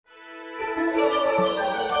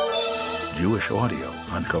Jewish audio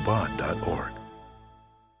on Chabad.org.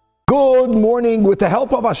 Good morning. With the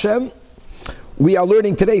help of Hashem, we are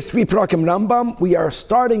learning today's 3 Prakim Rambam. We are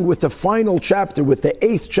starting with the final chapter, with the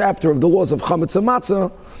 8th chapter of the laws of Chametz and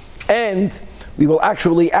Matzah, and we will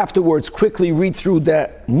actually afterwards quickly read through the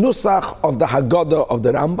Nusach of the Haggadah of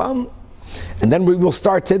the Rambam, and then we will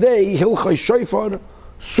start today Hilchos Shofar,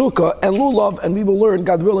 Sukkah, and Lulav, and we will learn,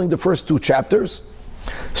 God willing, the first 2 chapters.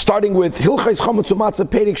 Starting with Hilchos Chametz U'Matzah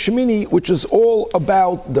Perek Shmini, which is all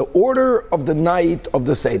about the order of the night of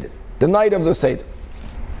the Seder. The night of the Seder.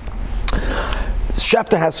 This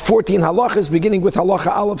chapter has 14 halachas, beginning with halacha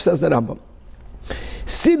Aleph, says the Rambam.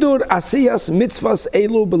 Sidur Asiyas Mitzvahs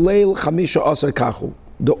Elu B'Leil Chamisha Asar Kachu.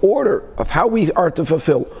 The order of how we are to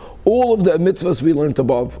fulfill all of the mitzvahs we learned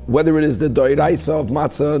above, whether it is the Doiraisa of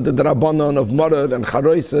Matzah, the Drabanan of Maror and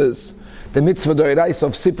Charoises, the mitzvah doiraisa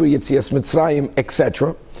of Sipur Yetzias Mitzrayim,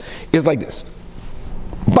 etc., is like this.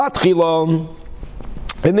 Batchilam,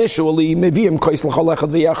 initially, Meviim Kois L'Chol Echad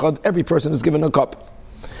V'Yachad, every person is given a cup.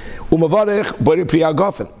 Umavarech Bori Priya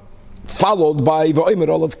Gafen, followed by V'Omer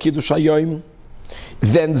Olav Kiddush HaYom,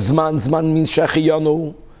 then Zman means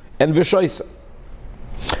Shechiyanu, and V'Shoisa.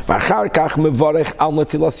 V'Achar Kach Mevarech Al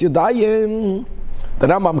Natilas Yadayim. The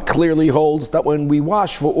Rambam clearly holds that when we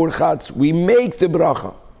wash for Urchatz, we make the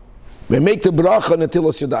bracha. We make the bracha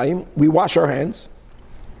netilas yadayim. We wash our hands.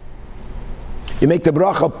 You make the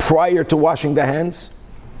bracha prior to washing the hands.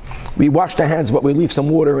 We wash the hands, but we leave some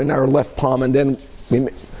water in our left palm, and then we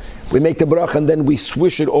make the bracha, and then we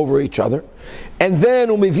swish it over each other. And then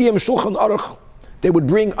umiviyim shulchan aruch, they would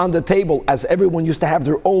bring on the table, as everyone used to have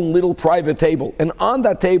their own little private table, and on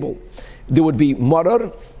that table there would be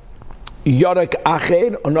maror, yarek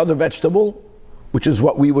acher, another vegetable, which is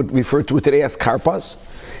what we would refer to today as karpas,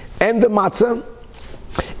 and the matzah,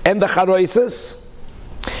 and the charoises.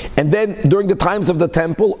 And then during the times of the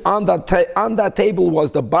temple, on that table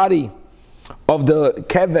was the body of the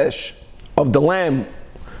kevesh, of the lamb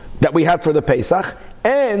that we had for the Pesach.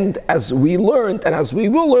 And as we learned, and as we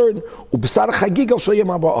will learn, ubsar chagiga shel yom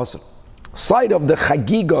haba, side of the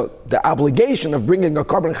chagiga, the obligation of bringing a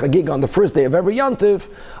korban chagiga on the first day of every yontif,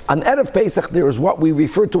 on Erev Pesach there is what we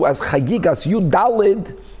refer to as chagigas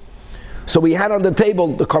yudalid. So we had on the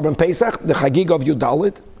table the korban Pesach, the chagiga of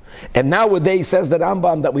Yudalid, and nowadays says the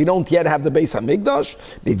Rambam that we don't yet have the Beis Hamikdash.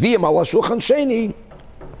 Biviyim ala shulchan sheni,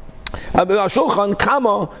 shulchan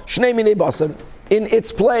kama shnei minei basar. In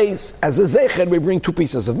its place, as a zecher, we bring 2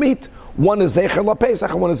 pieces of meat. One is zecher la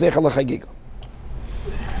Pesach, and one is zecher la chagiga.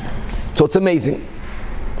 So it's amazing.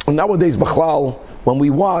 And nowadays, b'chlal, when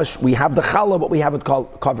we wash, we have the challah, but we have it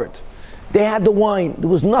covered. They had the wine. There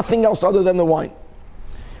was nothing else other than the wine.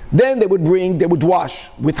 Then they would wash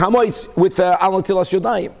with hamois, with al natilas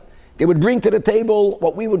yadayim. They would bring to the table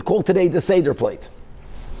what we would call today the Seder plate.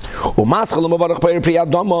 You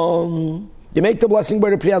make the blessing by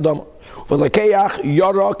the priyadama. For lekeach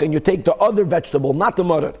yarak, and you take the other vegetable, not the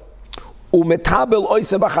maror. Umetabel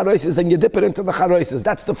oise b'charoises, and you dip it into the charoises.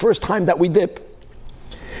 That's the first time that we dip.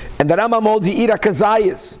 And the Rambam holds you eat a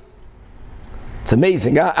kazayis. It's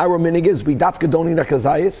amazing, huh? Our minig is we dafka don't eat a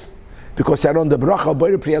kazayis, because on the bracha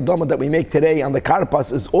b'or priyadama that we make today on the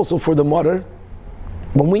karpas is also for the maror.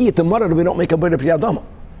 When we eat the maror, we don't make a b'or priyadama.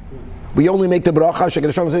 We only make the bracha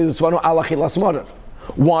shekadasham ala chilas maror.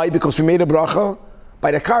 Why? Because we made a bracha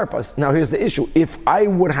by the karpas. Now here's the issue: if I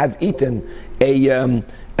would have eaten a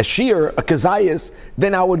shear, a kazayis,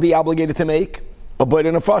 then I would be obligated to make a b'or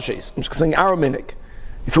nefashis. I'm just saying our minig.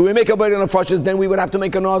 If we make a b'or nefashis, then we would have to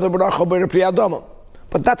make another bracha b'or priyadama.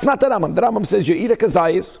 But that's not the Rambam. The Rambam says you eat a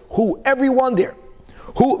kazayis, who everyone there,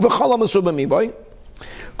 who v'chala masubami boy,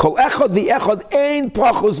 kol echad the echad ein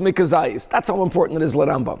pachus mikazayis. That's how important it is,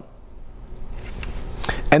 Rambam.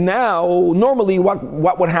 And now, normally,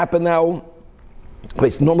 what would happen now?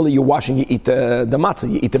 Normally, you're washing, you eat the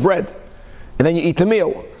matzah, you eat the bread, and then you eat the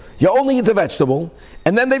meal. You only eat the vegetable,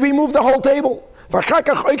 and then they remove the whole table.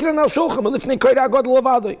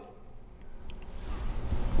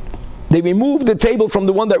 They remove the table from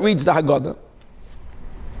the one that reads the Haggadah.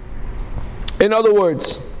 In other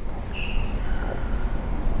words,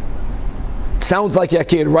 it sounds like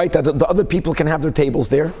Yakir, right? That the other people can have their tables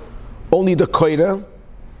there. Only the koira.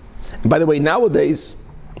 And by the way, nowadays,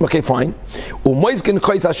 okay, fine. And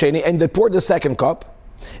they pour the second cup.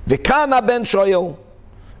 V'kana ben shoyel.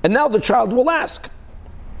 And now the child will ask.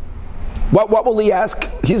 What will he ask?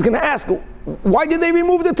 He's going to ask, why did they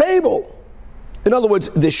remove the table? In other words,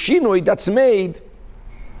 the shinoi that's made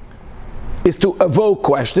is to evoke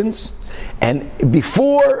questions, and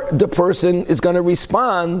before the person is going to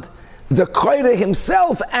respond, the koire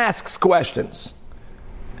himself asks questions.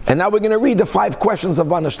 And now we're going to read the 5 questions of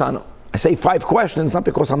Vanashtana. I say 5 questions, not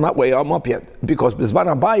because I'm up yet, because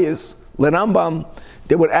Bizman Abayis, Rambam,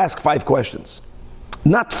 they would ask 5 questions.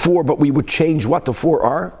 Not 4, but we would change what the 4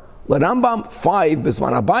 are. Rambam, 5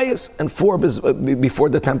 Bizman Abayis, and 4 before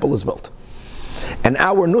the temple is built. And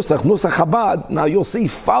our Nusach Chabad, now you'll see,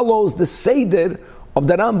 follows the Seder of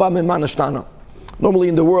the Rambam in Manashtana. Normally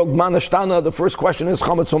in the world, Manashtana, the first question is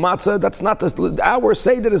Chametz Umatzah. That's not our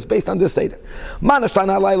Seder is based on this Seder.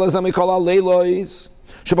 Manashtana Alayla Zamikol Alaylois.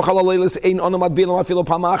 Shebachal Alaylis Ein Onomat Bilam Afilo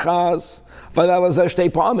Pamachas. Valayla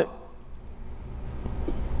Zeshtei Pamim.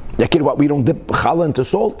 Yakir, what, we don't dip challah into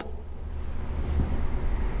salt?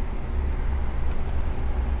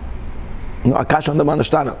 No, Akash on the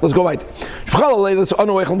Manashtana. Let's go right. Shebachal Alaylis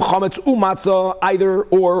Onoechem Chametz Umatzah, either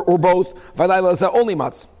or both. Valayla Zeh only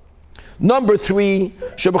matzah. Number 3,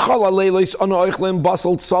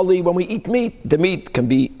 when we eat meat, the meat can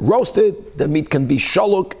be roasted, the meat can be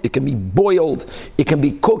shaluk, it can be boiled, it can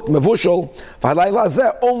be cooked, mevushal.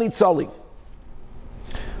 Only tzali.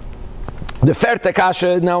 The ferte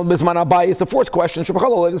kasha, now Bizman Abayis is the 4th question.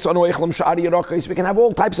 We can have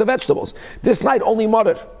all types of vegetables. This night only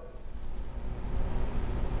muttered.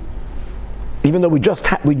 Even though we just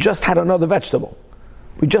had another vegetable.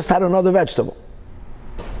 We just had another vegetable.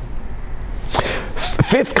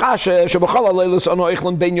 5th kasha,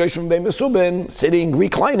 sitting,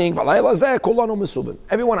 reclining.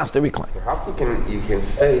 Everyone has to recline. Perhaps you can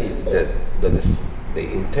say that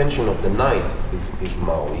the intention of the night is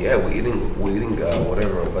mao. Yeah, we're eating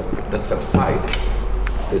whatever, but that's outside.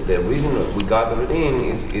 The reason that we gather it in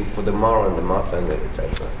is for the maror and the matzah and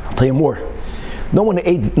etc. I'll tell you more. No one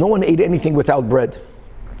ate anything without bread.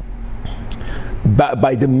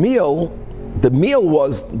 By the meal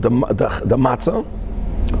was the matzah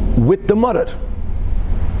with the mutton.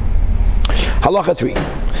 Halacha 3.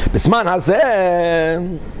 Bisman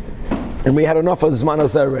hazeh, and we had enough of Bisman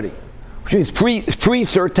hazeh already. Which means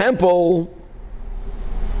pre-3rd temple,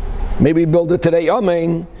 maybe build it today,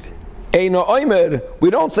 amen. Eino oimer, we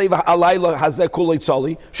don't say alayla hazeh kulei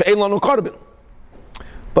tzali, she'ein lanu karbin.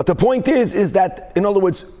 But the point is that, in other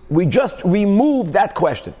words, we just removed that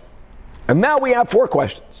question. And now we have 4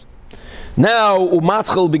 questions. Now,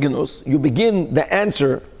 umaschel beginus, you begin the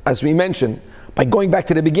answer, as we mentioned, by going back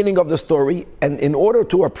to the beginning of the story, and in order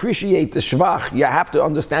to appreciate the shvach, you have to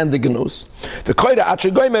understand the genus. The koida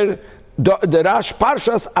ache goimer, the rash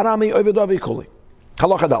parshas arami ovedavi kuli.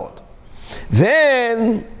 Halacha dalat.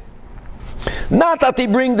 Then, not that they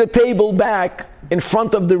bring the table back in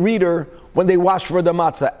front of the reader when they wash for the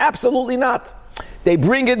matzah. Absolutely not. They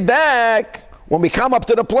bring it back when we come up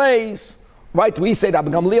to the place. Right, we say that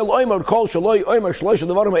because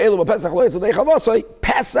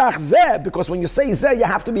when you say zeh, you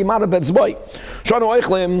have to be mad bet zboy. Shanu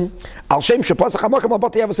oichlem al shem shepasach hamakam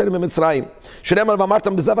abati yavaselim b'Mitzrayim. Shneimar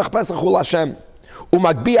v'amartam b'zevach pesach hu Hashem.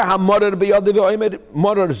 Umagbia hamorer b'yod v'oimer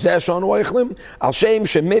morer zeh shanu oichlem al shem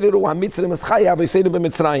shemeriru hamitzrim eschay yavaselim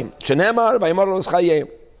b'Mitzrayim. Shneimar v'yimorer eschayim.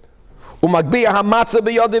 Umagbia hamatzah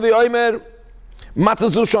b'yod v'oimer matzah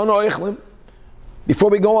zu shanu oichlem.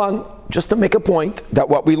 Before we go on, just to make a point that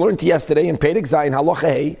what we learned yesterday in Perek Zayin Halacha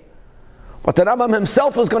Hey, what the Rambam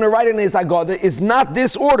himself is going to write in his Haggadah is not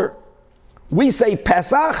this order. We say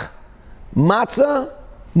Pesach, Matzah,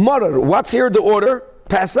 Morer. What's here the order?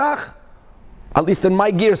 Pesach, at least in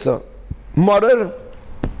my Girsa, Morer,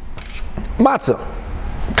 Matzah,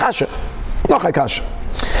 Kasha, Nocha Kasha.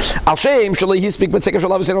 Al Shem Shalei he speak but Sekar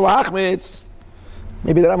Shalav Yisrael Hachmitz.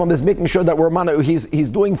 Maybe the Rambam is making sure that he's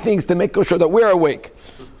doing things to make sure that we're awake.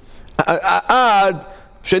 The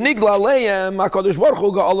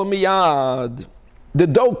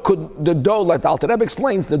dough, like the Alter Rebbe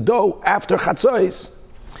explains, the dough after Chatzos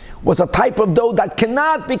was a type of dough that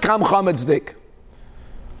cannot become chametzdek.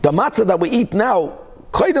 The matzah that we eat now,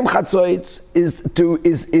 Koydem Chatzos, is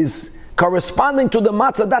corresponding to the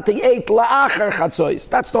matzah that they ate la'achar Chatzos.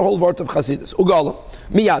 That's the whole word of Chassidus. Ugalam,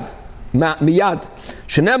 miyad. Miyad.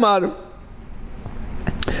 Shenemar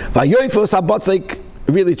Vayoifos Habatzik,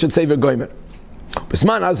 really it should say V'goimer.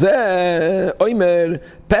 Bisman Hazeh Oimer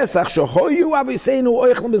Pesach Shohoyu Aviseinu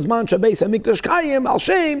Oichlem Bisman Shabeis HaMikdash Kayim Al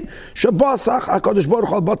Shem Shabasach HaKadosh Baruch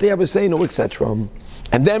Hu Bati Aviseinu, etc.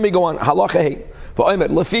 And then we go on Halacha Hey V'oimer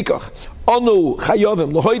Lefikach Onu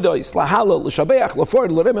Chayovim L'hoidois L'halal L'shabeach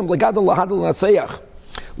L'ford L'rimim L'gadol L'hadol L'natseach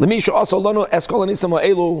Lemisha also lanu eskol anisam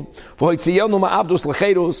elu v'hoitziyonu ma'avdus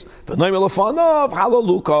lecheirus v'noim elefanov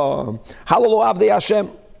halaluka halalu avdei Hashem,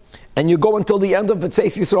 and you go until the end of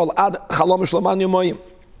B'tzeis Yisrael ad chalom shloman yomoyim,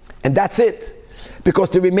 and that's it, because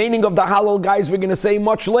the remaining of the halal guys we're going to say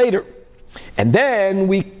much later. And then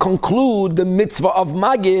we conclude the mitzvah of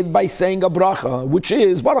Magid by saying a bracha, which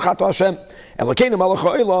is Baruch Ato Hashem, Elokeinu melech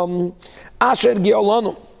ha'olam, asher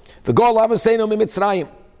gi'olanu, v'gol avaseinu mimitzrayim,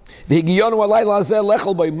 v'higiyonu alayla hazeh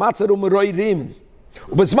lechel boi matzah u'meroirim,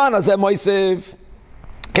 u'bezman hazeh moisev,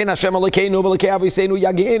 Ken Hashem Elokeinu v'Elokei Aviseinu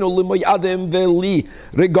yageinu limoy adem v'li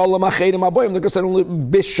regolam acherim aboyim l'kosenu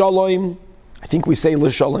b'shalom. I think we say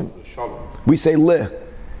l'shalom. We say li.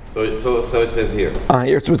 So it says here.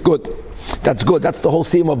 Here it's with good. That's good. That's the whole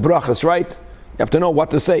theme of brachas, right? You have to know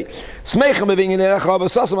what to say. Smechem evingin erecha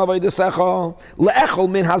v'sasam avodesecha le'echol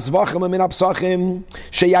min hasvachim min apsachim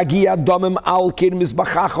sheyagia domim al kir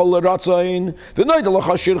mizbachacha l'ratzoin v'noida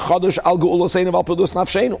l'chashir chadosh al ge'uloseinu v'al pedus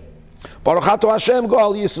nafsheinu. Baruch Ato Hashem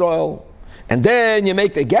Goal Yisrael. And then you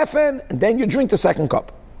make the geffen, and then you drink the second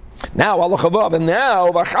cup. Now, Allah Chavav, and now,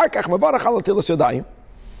 V'acharkach Mevarach Al Tilas Yadayim.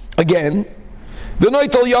 Again,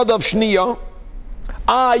 V'noitel Yadav Shniya.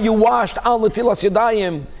 You washed Al Tilas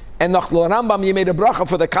Yadayim, and nach Rambam you made a bracha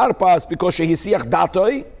for the karpas because Shehisiach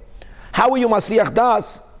Datoi. How are you Masiach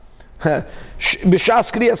Das?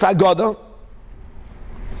 B'shas Kriyas Haggadah.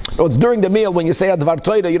 So it's during the meal when you say Advar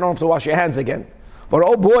Torah, you don't have to wash your hands again. But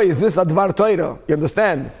oh boy, is this Advar Torah? You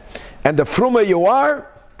understand? And the frumer you are,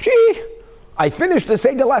 I finished the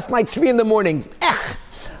Seder last night 3 a.m.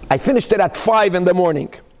 I finished it at 5 a.m.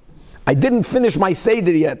 I didn't finish my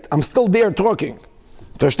Seder yet. I'm still there talking.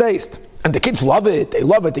 Verstehst? And the kids love it. They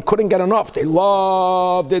love it. They couldn't get enough. They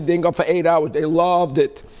loved it. They got up for 8 hours. They loved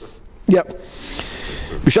it. Yep.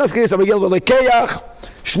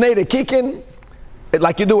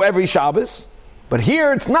 Like you do every Shabbos. But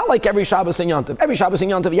here, it's not like every Shabbos and Yom Tov. Every Shabbos and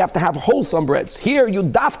Yom Tov, you have to have wholesome breads. Here, you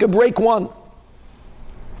dafka break one.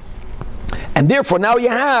 And therefore, now you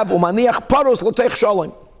have umaniach paros l'teich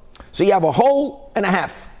shalom. So you have a whole and a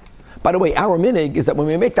half. By the way, our minig is that when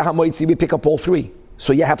we make the hamoitzi, we pick up all 3.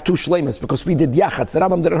 So you have 2 shleimas, because we did yachatz. The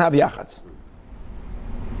Rambam didn't have yachatz.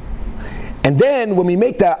 And then, when we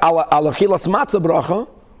make the alachilas matzah bracha,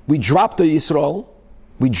 we drop the Yisrael,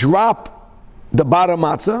 we drop the bara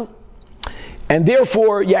matzah, and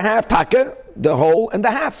therefore, you have taka, the whole and the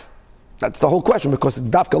half. That's the whole question, because it's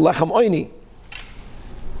dafka lechem oini.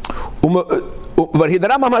 But here the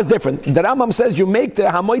Rambam is different. The Rambam says you make the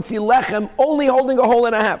hamoitzi lechem only holding a whole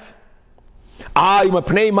and a half.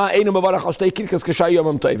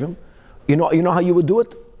 You know how you would do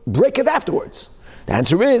it? Break it afterwards. The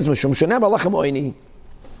answer is mishum shenema lechem oini.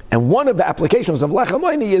 And one of the applications of lechem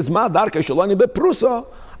oini is ma darka shalani beprusa.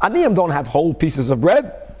 Aniyim don't have whole pieces of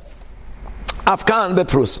bread. Afkan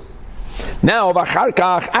beprus. Now,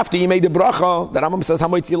 after you made the bracha, the Rambam says,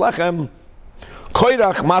 "Hamoitzi lechem,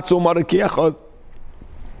 koirach matzu marakiyachot."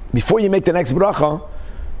 Before you make the next bracha,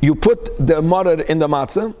 you put the marar in the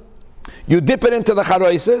matzah, you dip it into the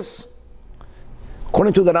charoises.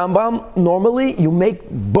 According to the Rambam, normally you make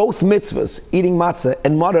both mitzvahs, eating matzah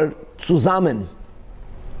and marar, zusammen.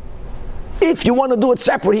 If you want to do it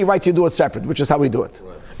separate, he writes you do it separate, which is how we do it.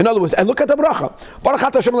 Right. In other words, and look at the bracha. Baruch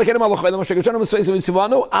Ato Hashem Elokeinu melech ha'olam asher geshanu b'sveisim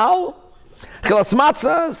v'tzivanu al chilas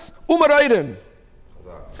matzahs u'meroirim.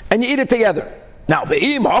 And you eat it together. Now,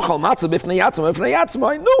 ve'im ha'achal matzah b'fnei yatzmai b'fnei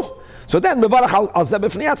yatzmai. No. So then, mevarach al zeh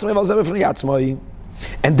b'fnei yatzmai v'al zeh b'fnei yatzmai.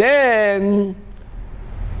 And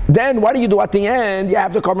then what do you do at the end? You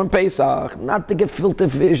have the korban pesach, not the gefilte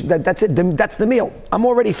fish. That's it. That's the meal. I'm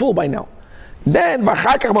already full by now. Then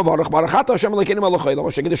v'chakach mavarach Baruch Ato Hashem Elokeinu melech ha'olam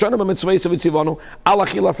asher geshanu b'mitzveisim v'tzivanu al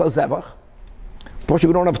achilas hazevach. Unfortunately,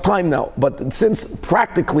 we don't have time now, but since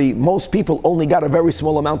practically most people only got a very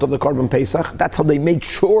small amount of the korban pesach, that's how they make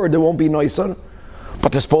sure there won't be noiser.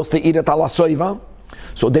 But they're supposed to eat it ala soiva,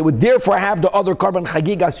 so they would therefore have the other korban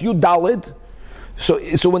chagigas yud dalid.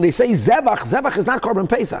 So when they say zevach is not korban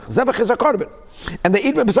pesach. Zevach is a korban, and they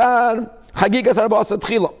eat b'basar chagigas arba'asat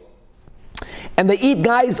tchila. And they eat,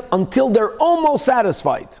 guys, until they're almost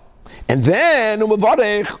satisfied. And then, another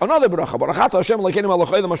bracha. Baruch Ato Hashem Elokeinu melech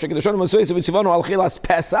ha'olam asher geshanu b'sveisim v'tzivanu al chilas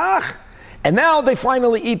Pesach. And now they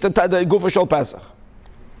finally eat the gufa shel Pesach.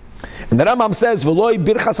 And the Rambam says, v'loi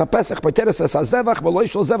birchas ha'Pesach b'teres es ha'zevach, v'loi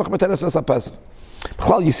shel zevach b'teres es ha'Pesach.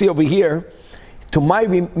 You see over here, to my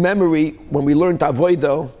memory, when we learned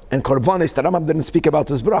Avodah and Korbanis, the Rambam didn't speak about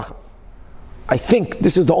this bracha. I think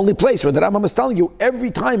this is the only place where the Rambam is telling you every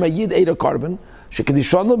time a Yid ate a korban, and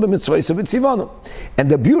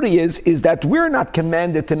the beauty is that we're not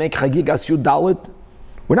commanded to make chagigas yud dalit.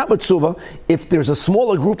 We're not mitzuva. If there's a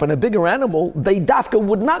smaller group and a bigger animal, they dafka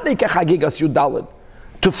would not make a chagigas yud dalit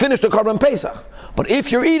to finish the korban pesach. But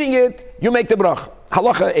if you're eating it, you make the bracha.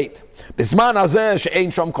 Halacha 8. Bisman hazeh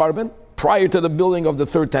she'ein sham korban, prior to the building of the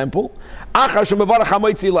third temple. Achar shemevarach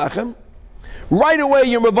hamoitzi lechem. Right away,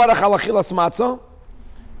 you're mevarach al achilas matzah.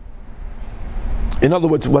 In other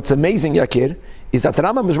words, what's amazing, Yakir, is that the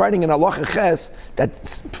Rambam is writing in Halacha Ches that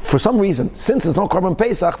for some reason, since there's no Korban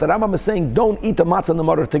Pesach, the Rambam is saying don't eat the matzah and the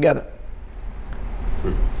mutter together.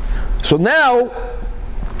 So now,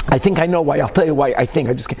 I think I know why. I'll tell you why I think.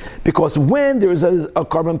 Because when there's a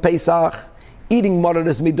Korban Pesach, eating mutter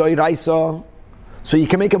is midoiraisa, so you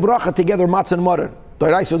can make a bracha together, matzah and mutter.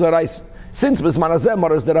 Doiraisa. Since Bisman Hazeh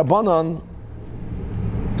mutter is the Rabbanon,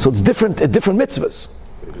 so it's different mitzvahs.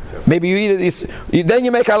 Maybe you eat it, then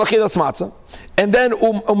you make halachidas matzah, and then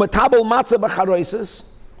umetabel matzah b'charoises.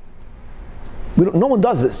 No one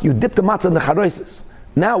does this. You dip the matzah in the charoises.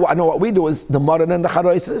 Now I know what we do is the mutter and the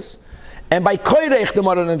charoises, and by koirech the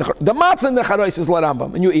mutter and the matzah and the charoises la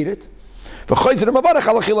Rambam, and you eat it.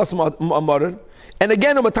 And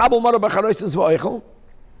again umetabel mutter b'charoises v'oichel.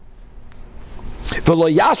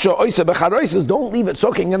 Don't leave it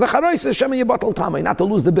soaking in the charoises, shema yibatal tamei, not to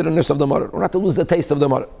lose the bitterness of the mutter, or not to lose the taste of the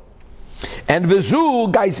mutter. And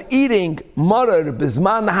v'zu, guys, eating mutter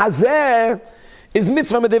bizman hazeh is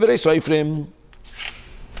mitzvah medevrei soifrim.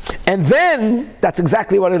 And then that's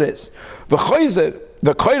exactly what it is. V'choizer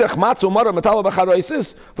v'koirach matzu mutter metal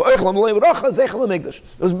b'charoises v'oichlam leim rocha zeichel hamikdash.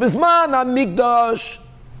 It was bizman hamikdash.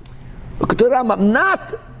 Look at the Rambam,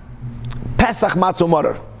 not Pesach matzu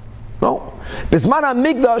mutter. No. Bizman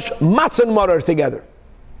hamikdash matzah and mutter together.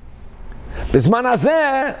 Bizman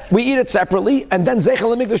hazeh, we eat it separately, and then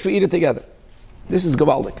zeichel hamikdash we eat it together. This is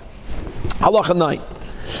gavaldik. Halacha 9.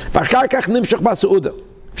 V'acharkach nimshach b'seuda.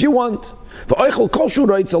 If you want, v'oichel kol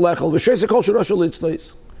shurayitz alechel v'sheisa kol shurashul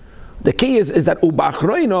litztois. The key is that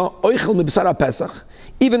ubachroina oichel mibsar pesach,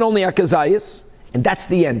 even only akazayis, and that's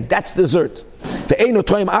the end. That's dessert. Ve'eino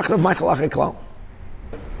toim achrav meichel achar klal.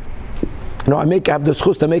 You know, I have the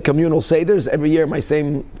schus to make communal seders every year. My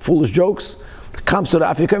same foolish jokes. Comes to the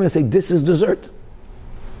Africa and say, "This is dessert."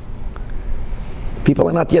 People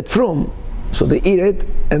are not yet frum, so they eat it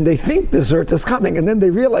and they think dessert is coming, and then they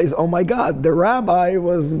realize, "Oh my God, the rabbi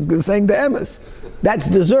was saying the emes. That's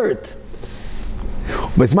dessert."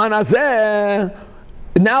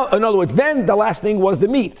 Now, in other words, then the last thing was the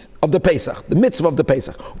meat of the Pesach, the mitzvah of the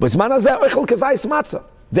Pesach.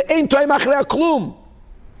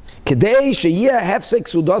 Kedei sheyeh hefsek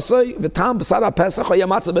sudasai v'tam b'sar ha'pesach ha'yeh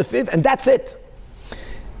matzah b'fiv, and that's it.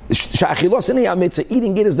 She'achilos inei ha'mitzvah,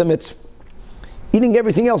 eating it is the mitzvah. Eating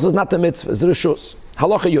everything else is not the mitzvah, it's reshus.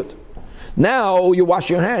 Halacha yud. Now you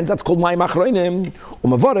wash your hands, that's called mayim achronim,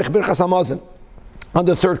 u'mavarech birchas hamazon. On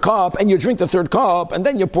the third cup, and you drink the third cup, and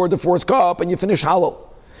then you pour the fourth cup, and you finish halal.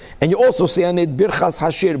 And you also say on it birchas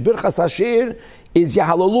hashir. Birchas hashir is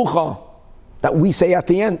yahalalucha, that we say at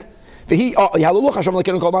the end. Birchas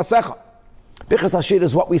hashir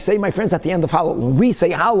is what we say, my friends, at the end of Hallel. When we say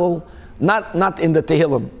Hallel, not in the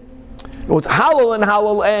Tehillim. No, it's Hallel, and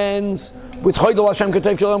Hallel ends with Choydol Hashem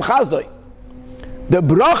Ketov Shalom Chazdoi. The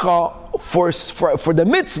bracha for the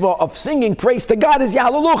mitzvah of singing praise to God is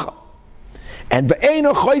Yahalalucha. And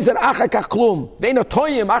ve'eino choyzer achar kach klum, ve'eino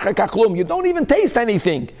toyim achar kach klum. You don't even taste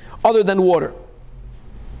anything other than water.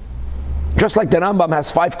 Just like the Rambam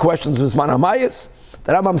has 5 questions with Zman HaMayis,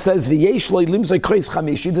 the Rambam says, V'yesh loy limzoi kois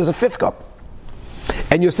chamishi, there's a 5th cup.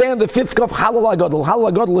 And you say on the 5th cup, Halal HaGadol.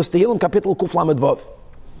 Halal HaGadol is Tehillim Kapitel Kuf Lamed Vav.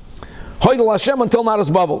 Hoydel Hashem until Naras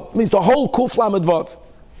Bavel. Means the whole Kuf Lamed Vav.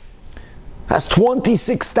 Has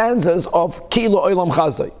 26 stanzas of Kilo Olam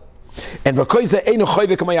Chazdoi. And V'koise Eino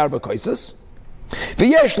Choyve Kamayar B'koises.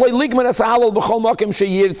 V'yesh loy ligman as Halal B'chol Mokim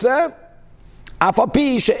Sheyirtze.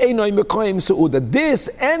 Afapi She'eino Mekoim Su'uda. This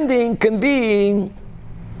ending can be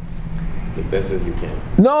the best as you can.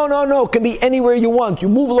 No. It can be anywhere you want. You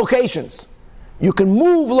move locations. You can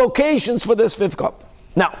move locations for this 5th cup.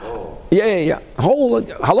 Now, yeah. Whole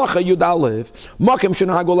halacha yud aleph. Makim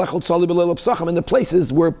shenahagu lechol tzali b'leil psachim, in the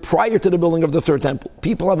places where prior to the building of the 3rd temple,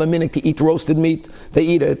 people have a minute to eat roasted meat. They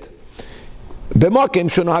eat it. B'makim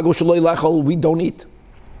shenahagu shaloi lechol, we don't eat.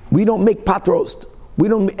 We don't make pot roast. We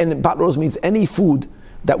don't, and pot roast means any food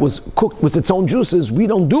that was cooked with its own juices. We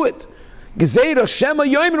don't do it. Gezeira shema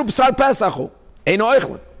yoimru b'sar pesachu eino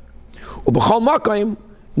oichlin. Ub'chol makim,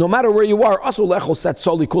 no matter where you are, asul lechol set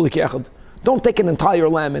soli kulik echad. Don't take an entire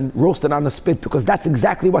lamb and roast it on a spit, because that's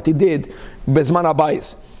exactly what he did bezman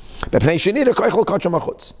habayis.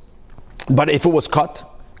 But if it was cut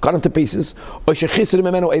into pieces,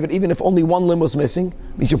 even if only one limb was missing,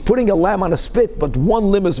 means you're putting a lamb on a spit, but one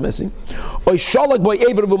limb is missing. Or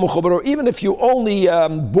even if you only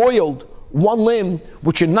boiled one limb,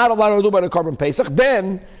 which you're not allowed to do by the Korban Pesach,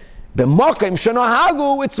 then b'makim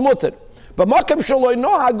shenohagu it's mutter. But makim shaloi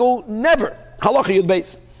nohagu never. Halacha yud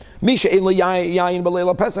beis. Misha ein yayin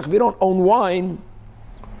b'leila Pesach. If you don't own wine,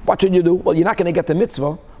 what should you do? Well, you're not going to get the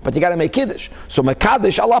mitzvah, but you got to make kiddush. So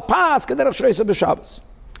mekadesh ala pas kederach shreisa b'Shabbos.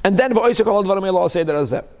 And then v'oisek al advarim elo seder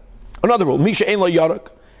hazeh. Another rule: misha ein lo yarak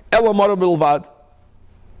elo marer bilvad,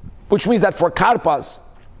 which means that for karpas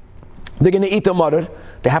they're going to eat a marer.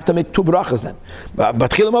 They have to make 2 brachas then.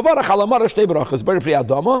 But chilam avarach ala marer shtei brachas ber pri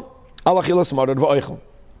adama ala chilas marer v'oichel.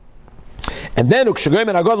 And then ukshagoy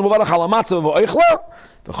men agod muvarach ala matzah v'oichla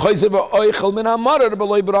v'choyze v'oichel min hamarer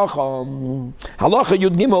b'loi bracha. Halacha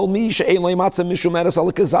yud gimel misha ein lo matzah mishum eres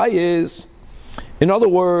ala kazayis. In other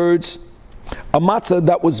words, a matzah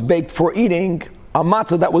that was baked for eating, a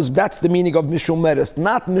matzah that's the meaning of mishum meres,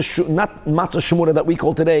 not matzah shmura that we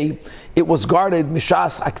call today. It was guarded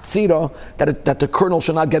mishas aktsira, that the kernel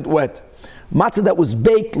should not get wet. Matzah that was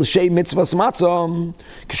baked l'shei mitzvahs matzah.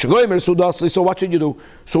 So what should you do?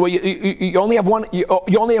 So you only have one. You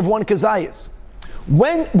only have one kazayis.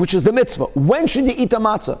 Which is the mitzvah? When should you eat a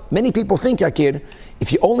matzah? Many people think, Yakir,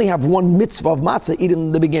 if you only have one mitzvah of matzah, eat it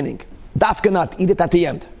in the beginning. Dafka not, eat it at the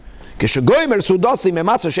end. Then you're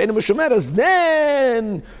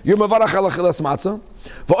mevarach al achilas matzah.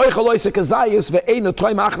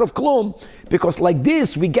 Because like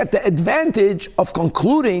this, we get the advantage of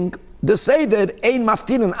concluding the seder ein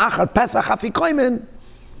maftirin achar pesach hafikoymen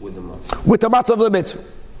with the matzah of the mitzvah,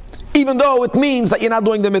 even though it means that you're not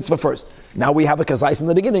doing the mitzvah first. Now we have a kazais in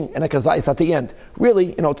the beginning and a kazais at the end.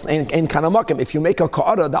 Really, it's in kanamakim. If you make a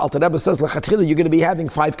ka'ara, the Alter Rebbe says lechatchila, you're going to be having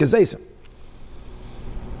 5 kazaisim.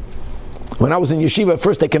 When I was in yeshiva,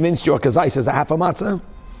 first they convinced you a kazais is a half a matzah.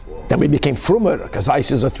 Then we became frumer. A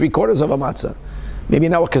kazais is a 3/4 of a matzah. Maybe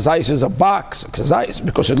now a kazais is a box. A kazais,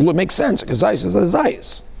 because it makes sense. A kazais is a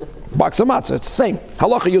zayis. Box of matzah. It's the same.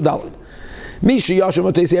 Halacha yudalad. Misha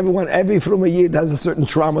Yashin, every frumer yid has a certain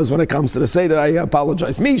traumas when it comes to the seder. I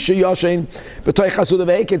apologize. Misha Yashin, b'toy chasud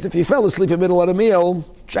v'eketz. If you fell asleep in the middle of the meal,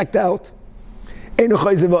 checked out. Einu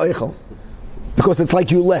chayze v'oichel. Because it's like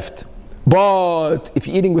you left. But if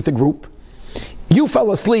you're eating with a group, you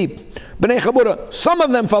fell asleep. B'nei Chabura, some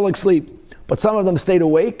of them fell asleep, but some of them stayed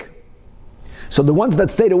awake. So the ones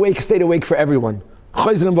that stayed awake for everyone.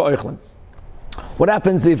 What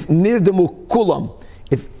happens if nirdemu kulam,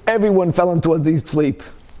 if everyone fell into a deep sleep?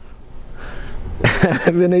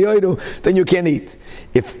 Then you can't eat.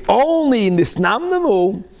 If only in this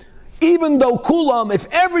namnamu, even though kulam, if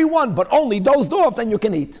everyone, but only those dove, then you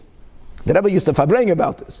can eat. The Rebbe used to fabring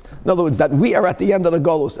about this. In other words, that we are at the end of the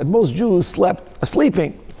Golus, and most Jews slept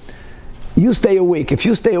sleeping. You stay awake. If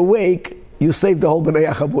you stay awake, you save the whole Bnei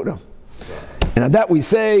Chabura. And at that we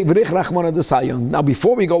say, B'rich Rachmana D'Sayon. Now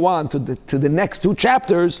before we go on to the next 2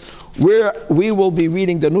 chapters, where we will be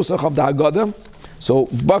reading the Nusach of the Haggadah. So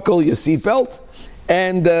buckle your seatbelt,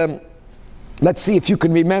 and let's see if you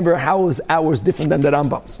can remember how is ours different than the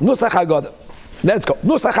Rambam's. Nusach Haggadah. Let's go.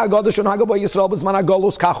 Nusach Haggadah Shon Haggadah Yisrael B'zman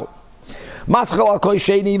HaGolus Kachu. Maschal al kol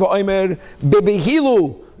sheni v'omer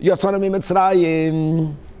bebehilu yatzana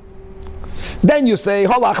mitzrayim. Then you say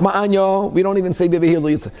holach ma'anyo. We don't even say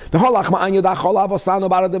bebehilu. Holach ma'anyo da chol avosano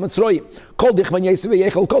barad mitzrayim. Kol dich van Yesef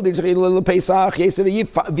v'yechel. Kol dich zechil Pesach Yesef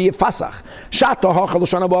v'yifasach. Shata hocha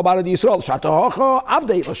l'shana bo barad Yisrael. Shata hocha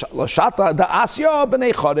avdei l'shata da asya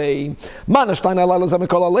b'nei chorei. Man shtein halayla zeh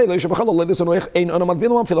mikol halayla. Shebachol halayla sonoich ein onomat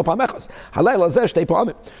binam filo pamechas. Halayla zeh shtei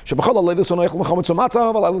pamim. Shebachol halayla sonoich l'chametz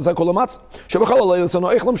u'matzah. V'halayla zeh kol u'matzah. Shebachol halayla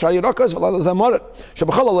sonoich l'm shari rakas. V'halayla zeh moret.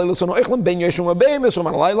 Shebachol halayla sonoich l'm ben yeshum v'beimis.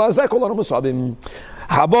 V'halayla zeh kol u'matzah.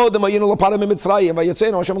 Habod mayinu l'param mitzrayim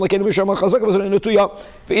v'yatzeinu Hashem l'keinu v'shem l'chazak v'zreinu tuya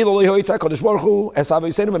v'ilo lihoyitza Kodesh Baruch Hu esav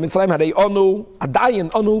yisenu b'mitzrayim hadei onu adayin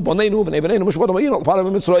onu boneinu v'nevenenu mishbod mayinu l'param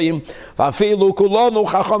mitzrayim v'afilu kulonu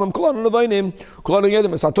chachamim kulonu nevainim kulonu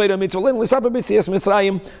yedim esatoyra mitzvah l'sabah b'tzias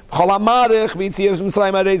mitzrayim v'chol hamarech b'tzias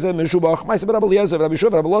mitzrayim hareze meshubach ma'aseh b'Rabbi Eliezer v'Rabbi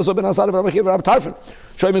Yishuv v'Rabbi Lozo ben Azar v'Rabbi Chiv v'Rabbi Tarfon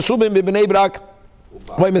shoy mesubim b'Bnei Brak.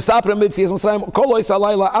 When Mesapram Mitzias Mitzrayim, Kolois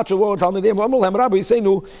Alayla Achawo Talmidim, Amolhem Rabbi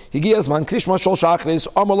Yisenu, Higias Man Krishma Shol Shachris,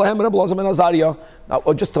 Amolhem Rabbi Lozo ben Azaria. Now,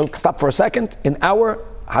 just to stop for a second, in our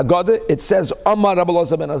Haggadah it says Amar Rabbi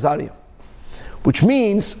Lozo ben Azaria, which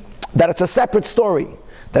means that it's a separate story.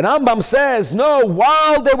 The Rambam says, no,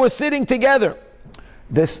 while they were sitting together,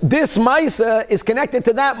 this Maisa is connected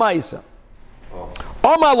to that Maisa.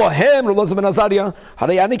 Omar lohem Rabbi ben Azaria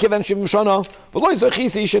harei ani keven 70 shana v'lo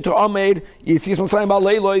yizochisi sheto Omer yitzis Mitzrayim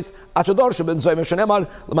ba'leilos atodor sheben zoyim shenemar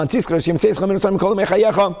l'man tizkor shem tzeischem Mitzrayim kol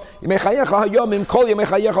mechayecha hayomim kol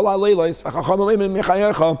yemechayecha la'leilos v'chachamim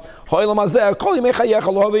mechayecha ho'elam hazeh kol yemechayecha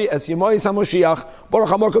lohavi es yemois HaMoshiach baruch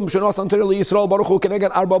hamorkom shenos antor liYisrael baruch hu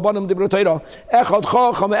keneged arba banim divrei Torah echad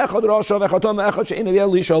chacham echad rasha v'echad echad she'ein yedei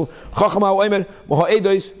lishol chacham ha'omer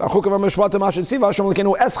v'ha'edos v'chukav ha'mishpatim asher tziva Hashem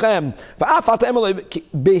l'keinu eschem v'af atem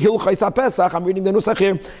behilchos haPesach. I'm reading the nusach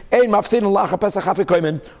here. Ein maftin lach haPesach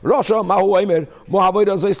hafikoymen. Rosha mahu oimer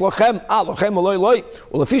mohavoida zois lochem alochem loy loy.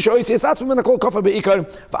 Ulefisha ois yisatz min akol kofer beikar.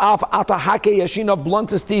 Va'af ata hake yashin of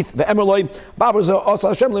bluntest teeth. Ve'emer loy bavarza osa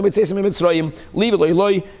Hashem lemitzesim mitzrayim. Leave loy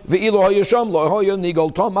loy ve'ilo hoyasham loy hoyo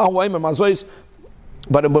nigol tom mahu oimer mazois.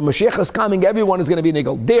 But when Mashiach is coming, everyone is going to be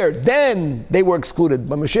nigel. Then they were excluded.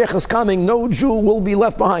 But Mashiach is coming, no Jew will be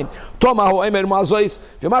left behind. Tomahu Emer Mazois,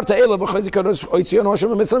 V'marta Ela V'chazikar Oitzion Hashem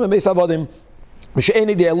Mitzrayim Beis Avodim.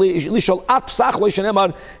 Mish'eni de Lishol At Psach Lo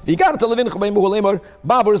Shenemar V'garta Levincha Beim Buhulemar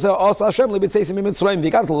Bavur Ze Os Hashem Lebitzeisim Mitzrayim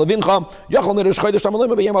V'garta Levincha Yachol Mirish Chodesh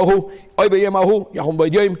Tamalima B'yemahu Oy B'yemahu Yachol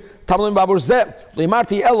B'yom Tamalim Bavur Ze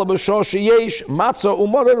Limarti Ela B'Sho Sheyesh Matzah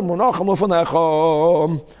Umorer Monacham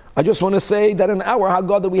L'Funecha. I just want to say that in our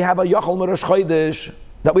Haggadah we have a Yachol Mirish Chodesh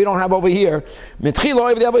that we don't have over here.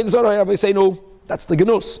 Mitchila Oy V'Yavayin Zorah I say no, that's the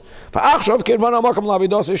Genus. V'achshav Kirvana Makam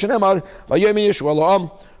Lavidos Shenemar V'yom Yeshua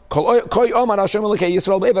Lo'am Koi Omar Hashem Elokei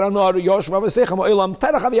Yisrael Be'ever Anor Yoshua V'Sechem O'ilam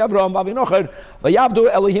Terach Avi Avram V'Avinocher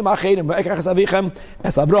V'yavdu Elohim Acherim V'Ekach Avichem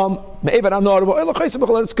Es Avram Be'ever Anor V'O'ilam Chaysim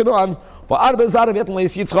B'Chol Eretz Kanaan V'Arbe Zara V'Etan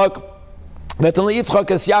Leis Yitzchak V'Etan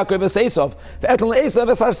Yitzchak Es Yaakov Es Esav V'Etan Esav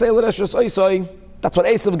Es Harsei L'Reshes Oisoi. That's what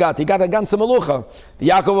Esav got. He got a ganze Melucha.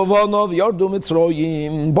 Yaakov Avono, V'Yordu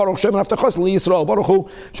Mitzroyim, Baruch Shem Raftachos L'Yisrael, Baruch Hu,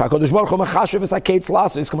 Sha'Kodesh Baruch Hu Mechashev V'Saketz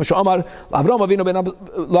Lasis, K'mo She'omar, L'Avram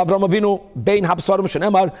Avinu Bein HaBesarim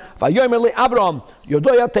She'nemar, V'Yomer L'Avram,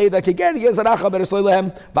 Yodoya Teida, Kiger Yezaracha Beresloi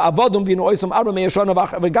Lehem, V'Avodum V'Inu Oisam Arba Me'yeshona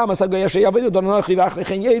V'Gam Asagoya She'yavidu Dononochi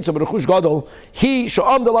V'Achrichen Yetzu B'Rechush Gadol, He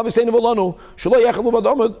She'om Delav Yiseinu V'Lonu, Shelo Yechelu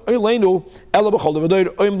V'Domad Oileinu, Ela B'Chol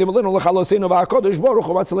V'Doir Oim D'Melinu L'Chaloseinu V'Akodesh Baruch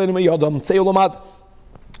Hu V'Atzeleinu Me'yodam, Tzei Ulamad.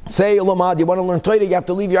 Say Olamad, you want to learn Torah, you have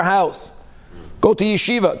to leave your house. Go to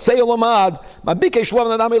yeshiva. Say Olamad, Ma bikesh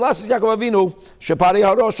lovin adami lasis Yaakov Avinu, Shepari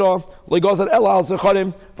harosha, Ligozar El al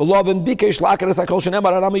zecharim, V'lovin bikesh la'akares hakol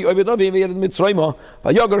shenemar adami oivedovi v'yered mitzrayma,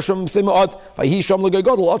 V'yogar shom simeot, V'hi shom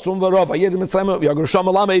l'gogodol otzum v'rov, V'yered mitzrayma, V'yogar shom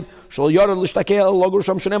alamed, Shol yored l'shtakei el logur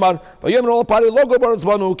shom shenemar, V'yomer ol pari logo baratz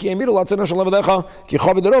banu, Ki emiru l'atzena shal avadecha, Ki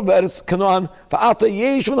choviderov v'eretz Kanaan, V'ata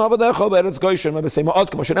yeshun avadecha v'eretz Goshen, V'semeot,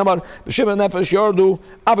 K'mo shenemar, V'shim nefesh yordu,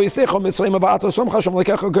 Avi secho mitzrayma v'ata somcha shom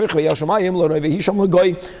lekecha goich v'yashamayim l'roi Hisham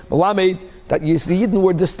Lagoy, Malamed, that the Yidden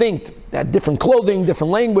were distinct. They had different clothing,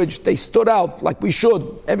 different language. They stood out like we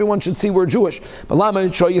should. Everyone should see we're Jewish.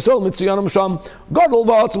 Malamed, Shoy Yisrael, Mitzuyanam Sham, Godel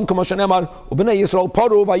Va'atzum, K'moshen Emar, U'bnei Yisrael,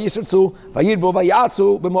 Paru, Va'yisirtzu, Va'yirbu,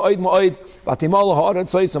 Va'yatzu, B'mo'ed Mo'ed, V'atimal Ha'aret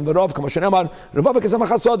Soisam, V'rov, K'moshen Emar, Revavak Ezam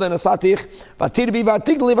HaChasoda, Nesatich, V'tirbi,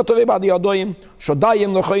 V'atigli, V'tovei Ba'di Adoyim,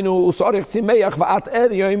 Shodayim, L'choinu, U'sorich, Tzimeach, V'at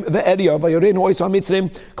Eriyim, V'Eriya, V'yorenu, Oisam Mitzrim,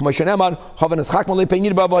 K'moshen Emar, Havan Eschakmal,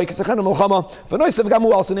 Le'penyirba, V'ikesechenu, Melchama, V'noisev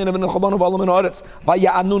Gamu, Al-Sinina, V'nechabanu, V'alam, V'aretz,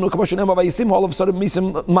 V'ya'anunu, K'moshen Emar, V'yisim, all of a sudden,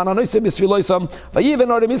 Misim, Mananoisim, Misfiloisam, V'yiven,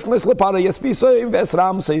 Or, Miskmes, Lepara, Yespisoim,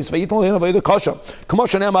 V'esram, Seis, V'yiton, V'yidu, Kosha,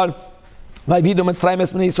 K'moshen Emar, Vayvidu Mitzrayim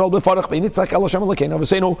es bnei Yisrael beforach v'yinitzach el Hashem Elokeinu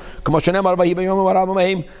v'seinu k'mo shenemar v'yi b'yom v'arav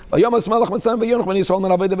mehem v'yomas melech Mitzrayim v'yonach bnei Yisrael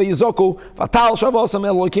min avoda v'yizoku v'tal shavosam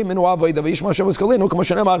Elokim minu avoda v'yishma Hashem es kolenu k'mo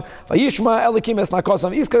shenemar v'yishma Elokim es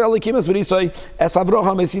nakosam v'yiskar Elokim es b'risoi es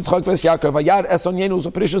Avraham es Yitzchak v'es Yaakov v'yar es onyenu zo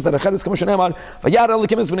precious derecheres k'mo shenemar v'yar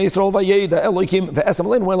Elokim es bnei Yisrael v'yeda Elokim v'esam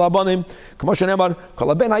leinu el abanim k'mo shenemar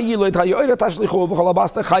kol ben hayilu et hayoyre tashlichu v'chol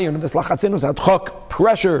abaste chayun v'slachatzinu z'adchok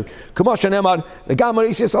pressure k'mo shenemar v'gamar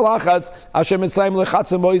isis alachatz Hashem Mitzrayim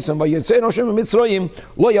lechatzim boisem vayitzein Hashem Mitzrayim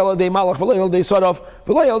lo yaladei malach v'lo yaladei sarav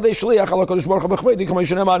v'lo yaladei shliach ala kodesh baruch b'chvedi k'mo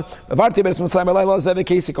shenemar v'varti beres Mitzrayim alayla zeh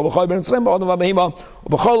v'kesi kol b'chol b'Mitzrayim ba'odom v'mehima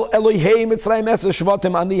v'b'chol Elohei Mitzrayim es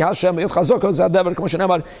shvatim ani Hashem yot chazoko zeh adever k'mo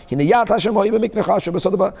shenemar hine yad Hashem hoi b'miknecha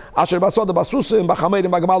asher basoda basusim b'chamerim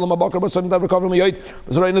b'gamalim b'bakar b'sodim davar kovrim yoyt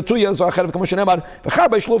b'zoroi netuya zo acherev k'mo shenemar v'char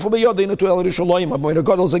b'shlufu b'yodei netuya l'risholayim b'moyre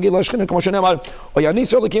godol zagil l'ashchina k'mo shenemar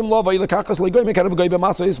oyanis yolikim lo v'yilekachas l'goy mekarev goy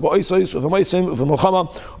b'masois b'oisois v'moisim v'molchama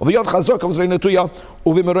v'yod chazok v'zrei netuya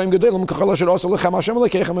uv'meroim gedolim k'chol asher osa l'chem Hashem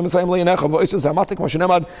l'keichem v'mitzrayim l'yinecha v'oisos z'amatik k'mo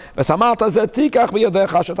shenemar v'samata zeh tikach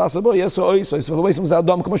b'yadecha shetasa bo yeso oisos v'moisim zeh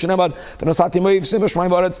adom k'mo shenemar v'nosati moiv sim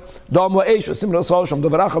v'shmayim v'aretz dom v'eish sim v'nosol shom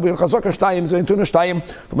doveracha v'yod chazok shtayim zrei netuna shtayim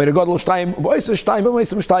v'meire godol shtayim v'oisos shtayim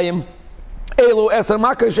v'moisim shtayim Elu eser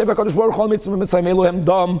makar sheva kodesh baruch hu mitzvah mitzrayim elu hem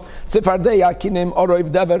dom tzifardei akinim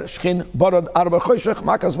oroiv dever shchin borod arba choshech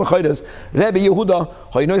makas b'choyres Rebbe Yehuda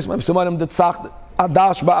hoynois mepsumarim detzach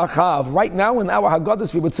adash ba'achav. Right now in our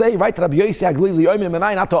Haggadahs we would say right Rabbi Yossi Aglili oimer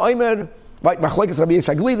menai nato oimer right machlekes Rabbi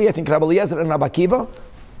Yossi Aglili I think Rabbi Eliezer and Rabbi Akiva.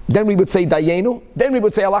 Then we would say dayenu. Then we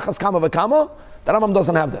would say alachas kama v'kama. The Rambam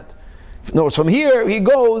doesn't have that. No, from here he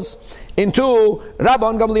goes into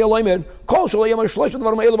Rabban Gamliel Omer. Kol Shalei Yom Shlosh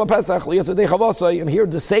Dvarim Elu BaPesach LiYatzedei Chavosai. And here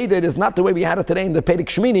the Seder is not the way we had it today in the Perek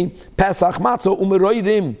Shmini. Pesach Matzah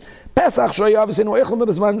Umeroidim. Pesach Shoy Avesinu Echlem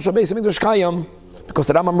Bezman Shabeis Midrash Kayam. Because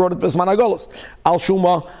the Rambam wrote it Bezman Agolos. Al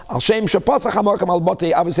Shuma Al Shem Shepasach Hamarkam Al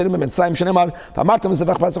Bati Avesinu B'Mitzrayim Shenemar. V'Amartam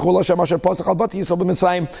Zevach Pesach Ul Hashem Asher Pasach Al Bati Yisrael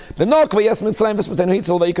B'Mitzrayim. V'Nok V'Yes Mitzrayim V'Smetenu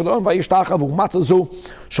Hitzel V'Yikadon V'Yishtacha V'Matzah Zu.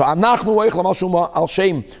 She'anachnu Echlem Al Shuma Al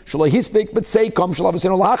Shem Shaloi Hispik B'Tzeikom Shal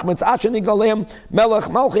Avesinu L'Achmetz Ad Shenigdal Lehem Melech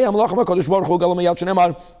Malchi Amlach HaKadosh Baruch Hu Galam Yad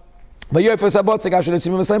Shenemar. ויופס הבוצק אשר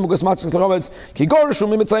יוצאים ממצרים וגסמצק לרובץ כי גורשו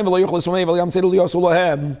ממצרים ולא יוכלו לסומי ולגם צידו ליוסו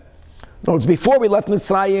להם. No, it's before we left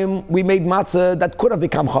Mitzrayim, we made matzah that could have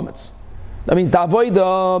become chametz. That means the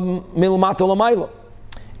avoida milmata l'mayla.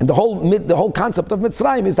 And the whole concept of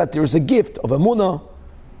Mitzrayim is that there's a gift of emunah,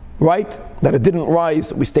 right? That it didn't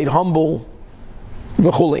rise, we stayed humble,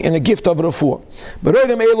 and a gift of refuah.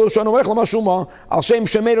 Beroidem elu shonu echlem hashuma al shem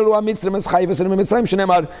shemeru hamitzrim es chayv esrim mitzrayim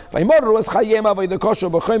shenemar vaymoru es chayem avodah kosher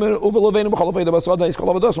b'chomer uvelovenu b'chol avodah basada is kol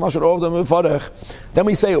avodos masher ovdem v'farech. Then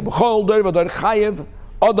we say b'chol dor v'dor chayev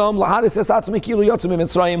Adam laharis esatz mekilu yotzim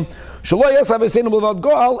mitzrayim shelo yes avesinu b'vad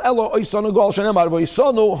goal elo oisonu goal shenemar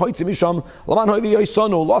v'oisonu hoitzim misham laman hoivi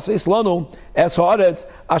oisonu losis lanu es haaretz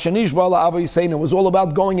asher nishba la'avoseinu. It was all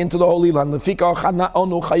about going into the Holy Land. Lefika chadna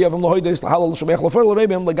onu chayevim lahoides lahalal shemech lefer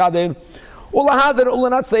l'rebim legader ulahader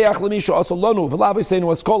ulanatzeach lemisha asolanu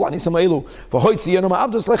v'lavoseinu es kol anisam elu v'hoitzi yenu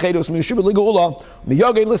ma'avdos lechedus miyushibet legeula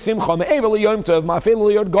miyogein lesimcha me'evel liyom tov ma'afel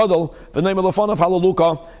liyod gadol v'noim lefonav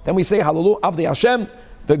halaluka. Then we say halalu avdei Hashem.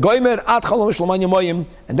 The goymer at chalom shloman yamoyim,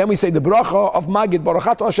 and then we say the bracha of Magid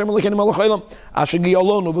Baruchato Hashem Elokeinu melech haolam asher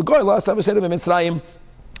giyolonu v'goyla asavesenu b'Mitzrayim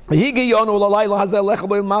v'higiyonu l'layla hazel lechel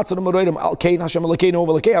b'yil matzah l'meroidim al kein Hashem Elokeinu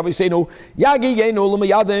v'lekei avesenu yagiyenu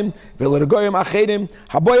l'meyadim v'lergoyim achedim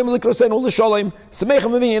haboyim l'krosenu l'sholem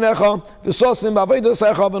semechem v'vinyinecha v'sosim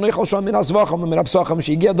b'avodasecha v'neichal sham min asvacham v'min apsacham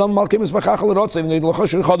she'giya dam malkim esbachach l'rotzei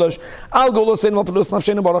v'neichal chodesh al golosin v'pedus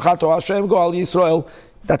nafshenu Baruchato Hashem goal Yisrael.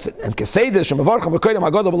 That's it. And Keseder shemevarchem v'koydem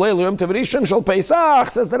hagadol b'leil yom tevrishim shel Pesach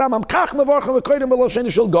says the Rambam kach mevarchem v'koydem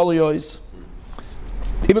b'losheni shel galuyos.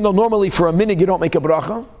 Even though normally for a minute you don't make a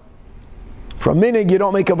bracha,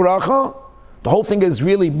 the whole thing is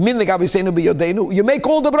really minig aviseinu b'yodeinu. You make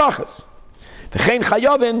all the brachas. V'chein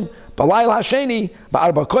chayavin b'layil hasheni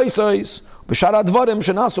b'arba koisos b'shara dvarim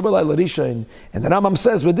shenasu b'layil rishon. And the Rambam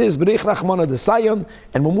says with this b'rich rachmana desayon.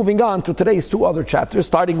 And we're moving on to today's two other chapters,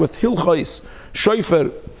 starting with Hilchos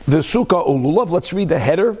Shofar v'Sukkah ululav. Let's read the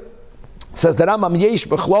header. Says the Rambam yesh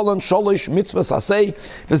b'chlalan sholish mitzvahs asay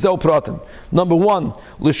v'zeu pratim. Number one,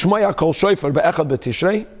 l'shmoya kol shofar be'echad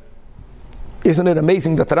b'tishrei. Isn't it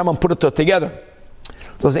amazing that the Rambam put it together?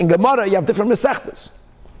 Because in Gemara you have different mesechtas.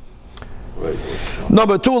 Right.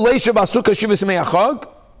 Number two, leisha b'asukkah shivas yimei hachag.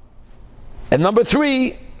 And number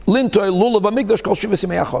three, lintoy lulav b'mikdash kol shivas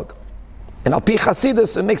yimei hachag. And al pi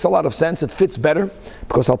Chasidus, it makes a lot of sense. It fits better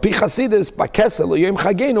because al pi Chasidus b'kesel l'yom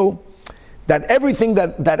chagenu, that everything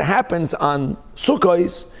that happens on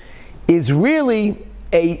Sukkos is really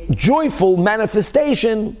a joyful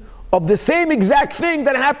manifestation of the same exact thing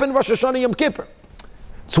that happened Rosh Hashanah Yom Kippur.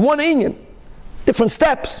 It's one inyan, different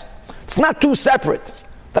steps. It's not two separate.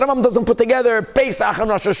 The Rambam doesn't put together Pesach and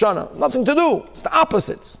Rosh Hashanah. Nothing to do. It's the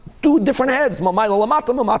opposites. Two different heads. Mamayla lamata,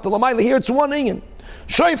 mamata lamayla. Here it's one inyan.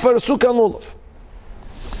 Shofar, Sukkah, and Lulav.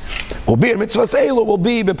 Ubir mitzvahs elu will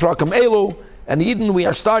be beprakam elu. And Eden, we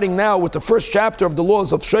are starting now with the first chapter of the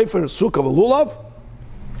laws of Shofar, Sukkah, and Lulav.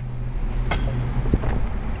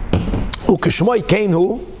 Ukeshmoi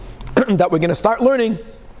Kainhu, that we're going to start learning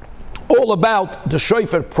all about the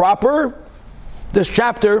Shofar proper. This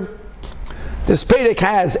chapter, this Perek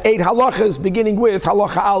has 8 halachas, beginning with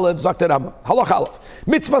halacha aleph, Zakter Rambam. Halacha aleph.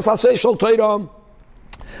 Mitzvahs aseh shel Torah.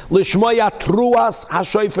 Lishmoya truas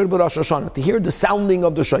ha-shofar b'Rosh Hashanah, to hear the sounding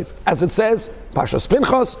of the shofar, as it says, Parshas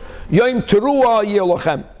Pinchas, Yom Teruah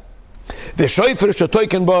Yelochem. The shofar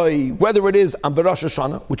shetoiken by, whether it is on Rosh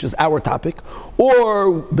Hashanah, which is our topic,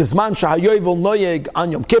 or Bizman shahayovel noyeg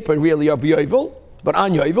on Yom Kippur, really of Yovel, but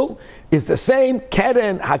on Yovel, is the same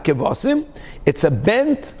Keren hakevasim. It's a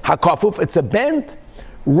bent hakafuf. It's a bent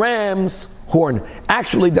ram's horn.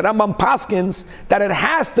 Actually, the Rambam paskins that it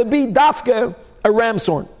has to be dafke a ram's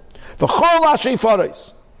horn. V'chol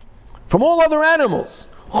ha'sheifaros, from all other animals,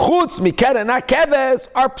 chutz mikeren ha'keves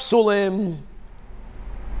are psulim.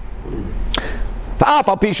 V'af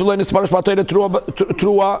al pi shelo nisparosh b'Torah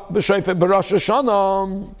trua b'shofar b'Rosh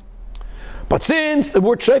Hashanah. But since the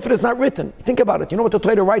word shofar is not written, think about it. You know what the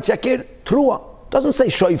Torah writes? Yakir trua. Doesn't say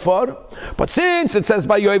shofar. But since it says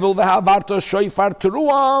by Yovel v'havarta shofar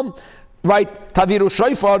trua, right, taviru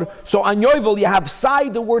shofar. So on Yovel you have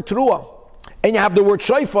side the word trua, and you have the word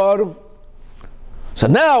shofar. So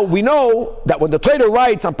now we know that when the Torah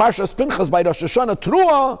writes on Parshas Pinchas by Rosh Hashanah,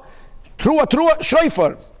 trua,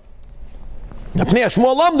 shofar. Pnei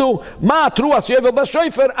Shmuel lamdu ma truas yovel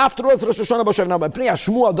b'shofar afterwards Rosh Hashanah b'shofar. Now, Pnei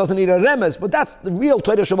Shmuel doesn't need a remes, but that's the real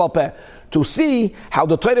Torah Shebal Peh, to see how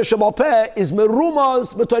the Torah Shebal Peh is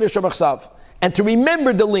merumaz b'Torah Shebachsav, and to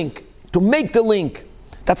remember the link, to make the link.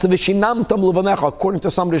 That's the vishinamtam levanecha, according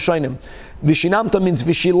to some Rishonim. Vishinamtam means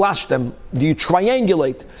vishilashtem. Do you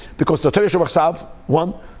triangulate? Because the Torah Shebachsav,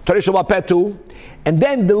 one, Torah Shebal Peh, two, and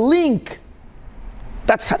then the link.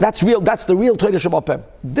 That's real. That's the real Torah Shebal Peh.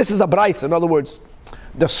 This is a braisa. In other words,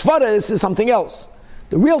 the Svaras is something else.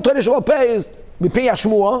 The real Torah Shebal Peh is Mipnei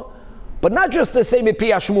Shmuah, but not just to say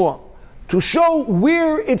Mipnei Shmuah, to show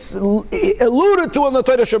where it's alluded to in the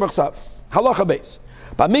Torah Shebachsav. Halacha beis.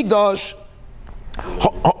 B'mikdash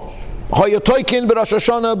hayatoikin b'Rosh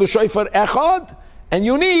Hashanah b'shofar echad, and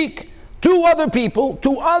unique. Two other people.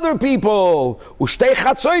 Ushtei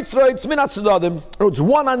chatzoitzroitz min hatzedadim. It's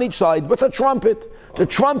one on each side with a trumpet. The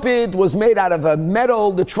trumpet was made out of a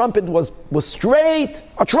metal. The trumpet was straight.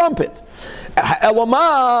 A trumpet.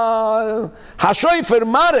 Elomah hashoifer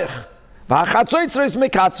marich v'chatzoitzroitz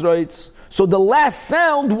mekatzroitz. So the last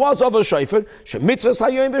sound was of a shofar. Shemitzvahs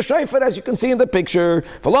hayoim b'shofar, as you can see in the picture.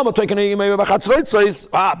 Because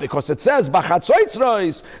it says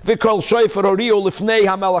b'chatzoitzrois v'kol shofar oriu lifnei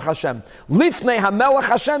hamelach Hashem. Lifnei hamelach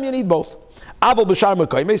Hashem, you need both. Aval b'shar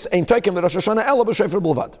mekaymes ein toikim v'Rosh Hashanah ela b'shofar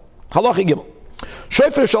b'lvad. Halacha gimel.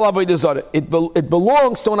 Shofar shel avodah zarah. It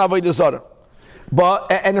belongs to an avodah zarah,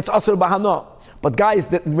 and it's asur b'hana. But guys,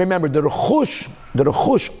 remember the rechush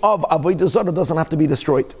of avodah zarah doesn't have to be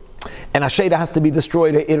destroyed. And Asheda has to be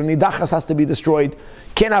destroyed, Nidachas has to be destroyed,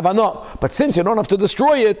 but since you don't have to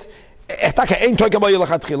destroy it, but if I'm talking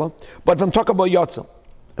about Yotza,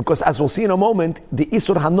 because as we'll see in a moment, the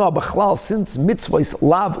Isur Hana B'chlal, since mitzvah is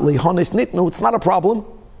lav lehonis nitnu, it's not a problem.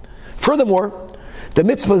 Furthermore, the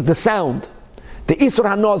mitzvah is the sound. The Isur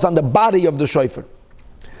Hana is on the body of the shofar.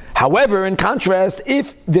 However, in contrast,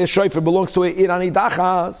 if the shofar belongs to a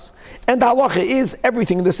Nidachas, and the halacha is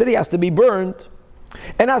everything in the city has to be burned,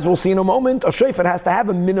 and as we'll see in a moment, a shofar has to have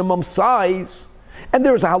a minimum size. And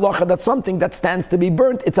there is a halacha that something that stands to be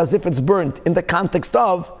burnt, it's as if it's burnt in the context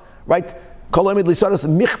of, right?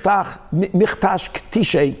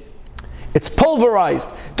 It's pulverized,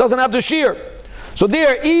 doesn't have the shear. So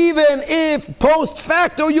there, even if post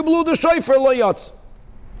facto you blew the shofar, lo yatz.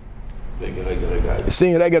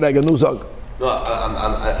 Sing rega nuzag. No,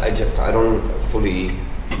 I don't fully.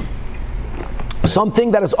 Something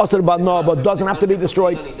that is asr b'hana but doesn't have to be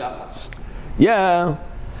destroyed. Yeah.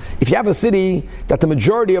 If you have a city that the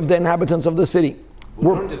majority of the inhabitants of the city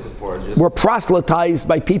were proselytized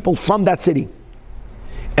by people from that city,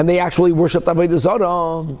 and they actually worshipped avodah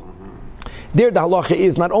zarah, there the halacha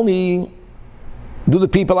is not only do the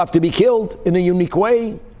people have to be killed in a unique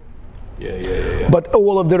way, but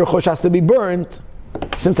all of the rechush has to be burnt.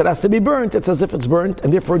 Since it has to be burnt, it's as if it's burnt,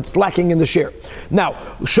 and therefore it's lacking in the share. Now,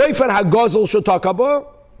 shofar hagazel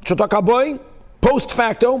shetakaboy, post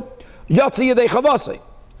facto, yatsi yedei chavasei,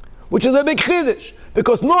 which is a big chiddush,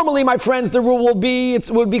 because normally, my friends, the rule would be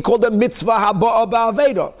called a mitzvah haba'a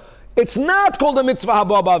ba'aveda. It's not called a mitzvah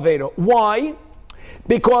haba'a ba'aveda. Why?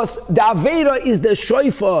 Because the aveda is the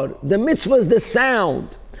shofar, the mitzvah is the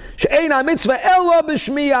sound. She'eina mitzvah ella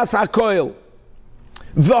b'shmiyas hakoil.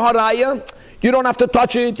 V'haraya, you don't have to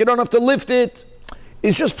touch it, you don't have to lift it.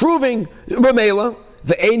 It's just proving, B'meila,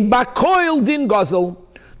 v'ein bakoil din gazel.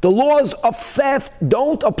 The laws of theft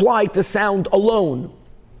don't apply to sound alone.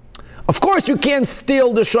 Of course you can't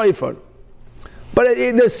steal the shofar, but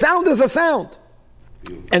the sound is a sound.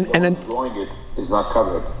 And then blowing it is not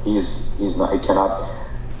covered. He cannot.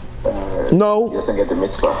 No. He doesn't get the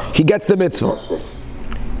mitzvah. He gets the mitzvah.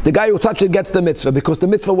 The guy who touched it gets the mitzvah because the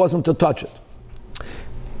mitzvah wasn't to touch it.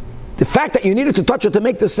 The fact that you needed to touch it to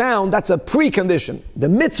make the sound, that's a precondition. The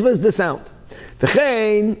mitzvah is the sound.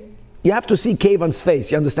 V'chein, you have to see Kevan's face.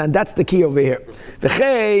 You understand? That's the key over here.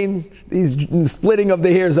 V'chein, these splitting of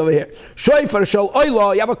the hairs over here. Shofar shel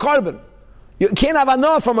oila, you have a carbon. You can't have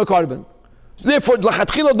enough from a carbon. So therefore,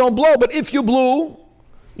 lachatchila don't blow, but if you blew,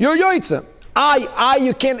 you're yoitza.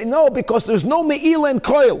 You can't, no, because there's no me'ila and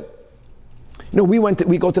koil. You know, we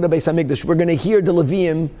go to the Beis HaMikdash, we're going to hear the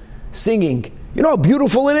Leviim singing. You know how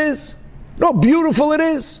beautiful it is? You know how beautiful it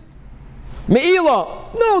is?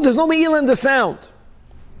 Me'ila. No, there's no me'ila in the sound.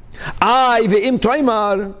 Ve'im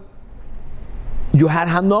toimar. You had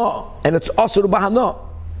hana, and it's asur b'hana.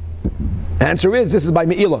 The answer is, this is by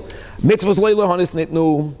me'ila. Mitzvahs leila hanis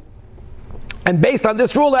nitnu. And based on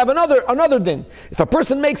this rule, I have another din. If a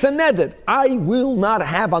person makes a neder, I will not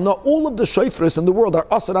have hana. All of the shofars in the world are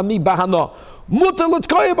asar ami bahana. Mutar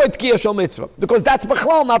l'tkoya by tkiya shel mitzvah. Because that's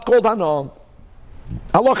b'chlal not called hana.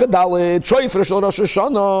 Halacha dalet, shofar shel Rosh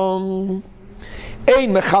Hashanah.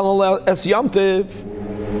 Ein mechalal es Yom Tov.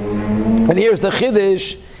 And here's the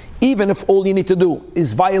chiddush. Even if all you need to do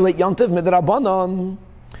is violate Yom Tov midrabanan,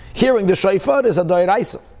 hearing the shofar is a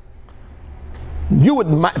doiraisa. You would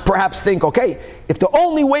perhaps think, okay, if the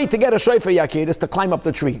only way to get a shofar yakir is to climb up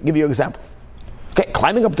the tree. Give you an example. Okay,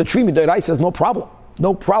 climbing up the tree midoraisa is no problem.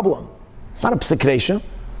 No problem. It's not a psikresha.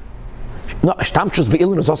 No, shtamchus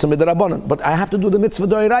be'ilin is also midrabanan. But I have to do the mitzvah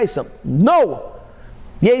doiraisa. No.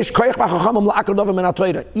 Yesh koyach b'chachamim la'akar dover min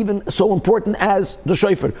ha'torah. Even so important as the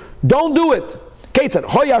shofar. Don't do it. Ketzad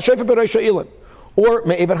hoya shofar b'rosh ha'ilin. Or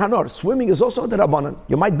me'ever hanor. Swimming is also a derabanan.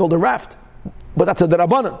 You might build a raft. But that's a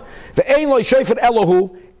derabanan. Ve'ein lo shofar elohu,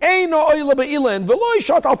 ein lo oila be'ilen, ve'lo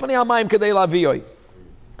yishat al panei hamayim kedei la'aviyoi.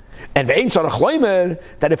 And ve'ein tzarach loimer,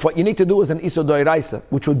 that if what you need to do is an iso doiraisa,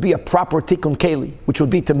 which would be a proper tikkun keli, which would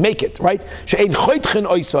be to make it, right? She'ein choytchen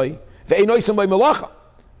oisoi, ve'ein oisem by melacha.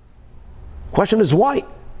 Question is why?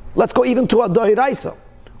 Let's go even to a doiraisa.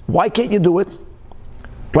 Why can't you do it?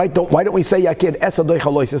 Right? Why don't we say yakir esa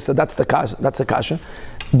doichaloisis? So that's the kasha.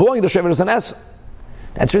 Blowing the shofar is an esa.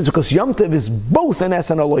 The answer is because Yom Tov is both an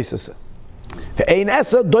esa and a loisis. Ve'ein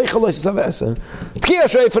esa doichaloisis of esa. Tkiya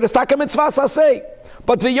shofar is taka mitzvah asay.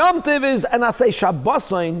 But the Yom Tov is an asay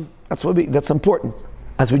Shabbosain. That's important.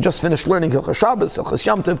 As we just finished learning Hilchos Shabbos, Hilchos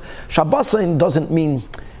Yom Tov, Shabbosain doesn't mean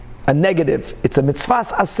a negative. It's a mitzvah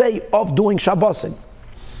asay of doing Shabbosain.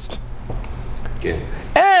 Okay.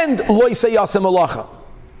 And loisei yasem alacha.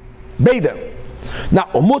 Beida. Now,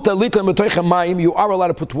 you are allowed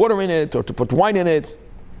to put water in it, or to put wine in it,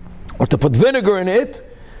 or to put vinegar in it.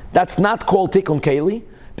 That's not called tikkun keli,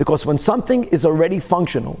 because when something is already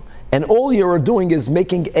functional, and all you're doing is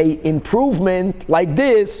making a improvement like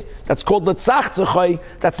this, that's called letzachtzachai,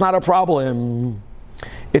 that's not a problem.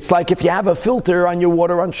 It's like if you have a filter on your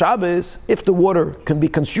water on Shabbos, if the water can be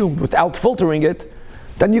consumed without filtering it,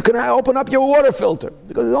 then you can open up your water filter,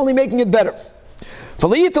 because it's only making it better.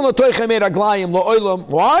 Why?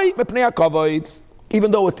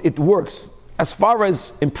 Even though it works, as far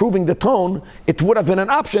as improving the tone, it would have been an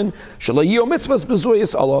option.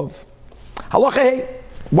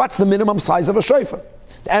 What's the minimum size of a shofar?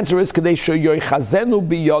 The answer is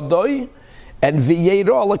and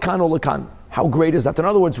how great is that? In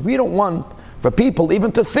other words, we don't want for people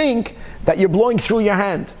even to think that you're blowing through your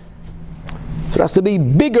hand. So it has to be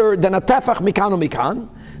bigger than a tefach mikan mikan.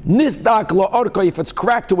 Nisdak lo orko, if it's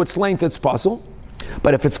cracked to its length, it's possible.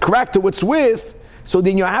 But if it's cracked to its width, so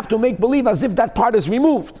then you have to make believe as if that part is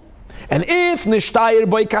removed. And if nishtayir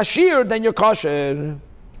boy kashir, then you're kosher.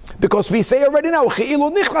 Because we say already now,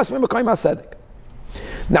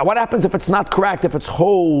 now what happens if it's not cracked, if it's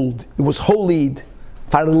hold, it was holid,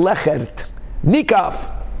 farlechert, nikaf.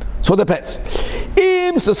 So it depends.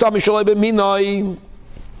 In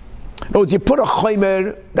other words, you put a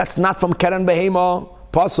chaymer that's not from keren behema,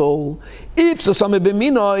 puzzle. If sasame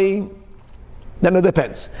b'minoi, then it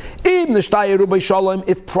depends.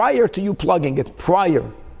 If prior to you plugging it,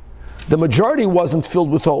 the majority wasn't filled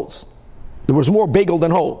with holes. There was more bagel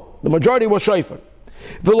than hole. The majority was shofar.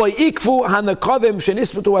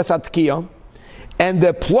 And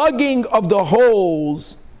the plugging of the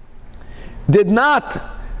holes did not,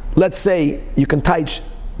 let's say, you can touch,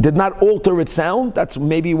 did not alter its sound. That's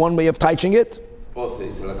maybe one way of touching it. Also,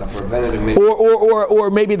 it's like a preventative or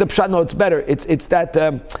maybe the pshat. No, it's better. It's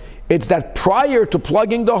that prior to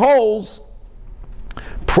plugging the holes,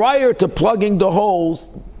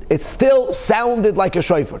 it still sounded like a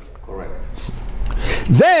shofar. Correct.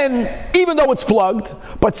 Then, even though it's plugged,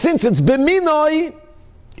 but since it's biminoi,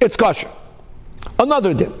 it's kosher.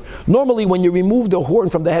 Another din. Normally, when you remove the horn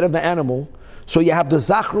from the head of the animal, so you have the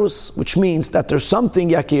zachrus, which means that there's something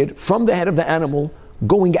yakir from the head of the animal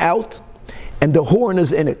going out, and the horn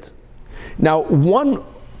is in it. Now, one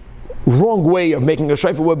wrong way of making a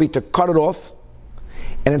shofar would be to cut it off,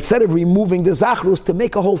 and instead of removing the zachrus, to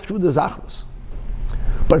make a hole through the zachrus.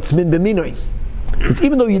 But it's min b'minoi. It's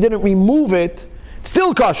even though you didn't remove it,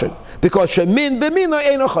 still kosher, because shemin b'minoi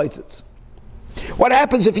eino chaytzitz. What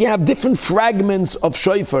happens if you have different fragments of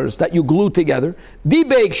shofars that you glue together?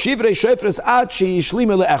 Dibek shivrei shofars achi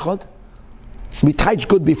shlime le'echad. We touched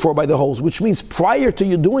good before by the holes, which means prior to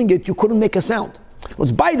you doing it, you couldn't make a sound. It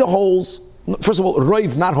was by the holes. First of all,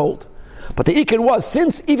 roiv, not hold. But the ikir was,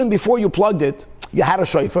 since even before you plugged it, you had a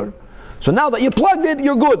shofar. So now that you plugged it,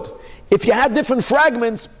 you're good. If you had different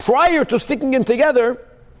fragments prior to sticking them together,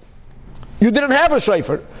 You didn't have a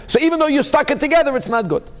shofar. So even though you stuck it together, it's not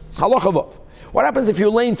good. Halacha vav. What happens if you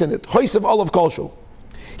lengthen it? Hoisav olav kolshu.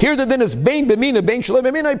 Here the din is bein b'mina, bein shalei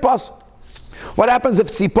b'mina, pas. What happens if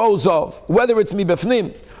tzipo zov, whether it's mi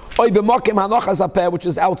b'fnim, oy b'mokim hanochas apeh, which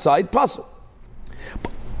is outside, pas.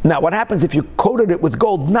 Now, what happens if you coated it with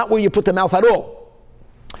gold, not where you put the mouth at all?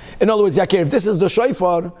 In other words, Yakir, if this is the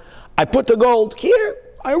shofar, I put the gold here,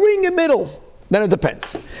 I ring in middle. Then it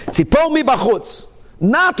depends. Tzipo mi b'chutz,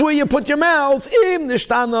 not where you put your mouth. Im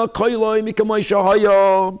nishtana koiloi mikamoy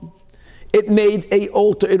shahoyo. It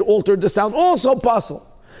altered the sound. Also possible.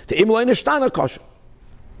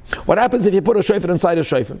 What happens if you put a shofar inside a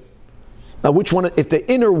shofar? Now, which one? If the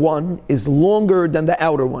inner one is longer than the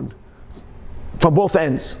outer one, from both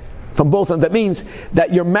ends, that means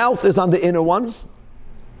that your mouth is on the inner one,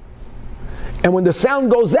 and when the sound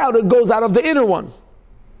goes out, it goes out of the inner one.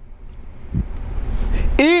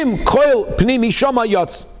 Im koil pnimi shama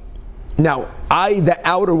yatz. Now, the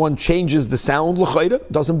outer one changes the sound. L'chayda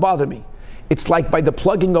doesn't bother me. It's like by the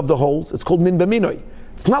plugging of the holes. It's called min b'minoi.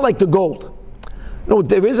 It's not like the gold. No,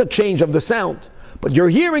 there is a change of the sound, but you're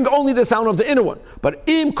hearing only the sound of the inner one. But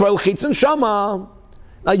im koil chitzon shama.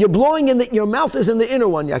 Now you're blowing in your mouth is in the inner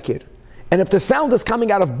one, Yakir. And if the sound is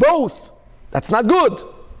coming out of both, that's not good.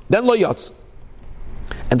 Then lo yatz.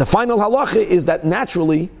 And the final halacha is that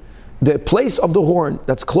naturally, the place of the horn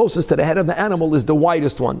that's closest to the head of the animal is the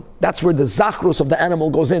widest one. That's where the zachrus of the animal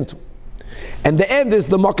goes into. And the end is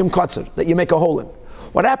the makim katzer, that you make a hole in.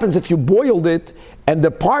 What happens if you boiled it, and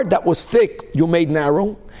the part that was thick, you made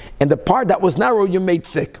narrow, and the part that was narrow, you made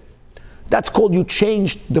thick? That's called you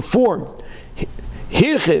changed the form.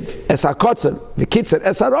 Hirchiv es ha-katzer, v'kitzer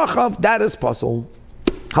es ha-rachav, that is possible.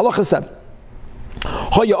 Halacha 7.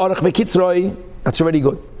 Hoya arach v'kitzroi, that's already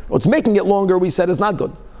good. What's making it longer, we said, is not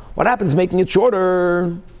good. What happens making it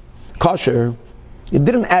shorter? Kosher. You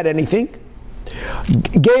didn't add anything.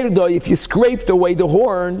 Gerdo, if you scraped away the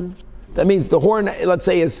horn, that means the horn, let's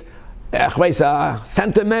say, is a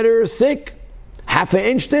centimeter thick, half an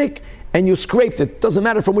inch thick, and you scraped it. Doesn't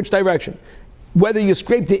matter from which direction. Whether you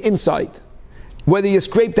scraped the inside, whether you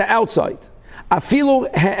scraped the outside.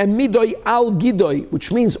 Afilu ha'emidoi al gidoi,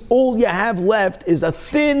 which means all you have left is a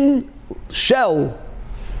thin shell.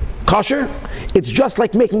 Kosher, it's just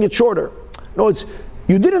like making it shorter. No,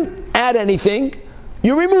 you didn't add anything,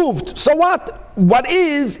 you removed. So what? What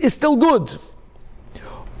is still good.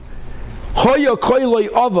 Hoya koiloi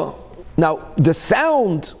ava. Now, the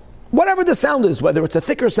sound, whatever the sound is, whether it's a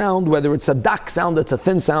thicker sound, whether it's a dak sound, it's a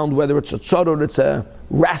thin sound, whether it's a tzoror, it's a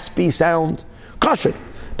raspy sound, kosher.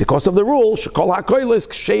 Because of the rule, shekol ha-koilis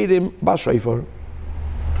ksherim b'shofar.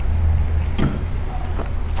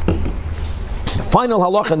 Final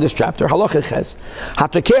halacha in this chapter, halacha ches,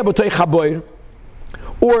 hatekeh b'toy chaboir,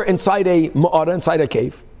 or inside a ma'ara, inside a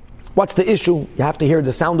cave. What's the issue? You have to hear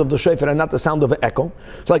the sound of the shofar and not the sound of an echo.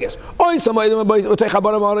 So I guess, there's a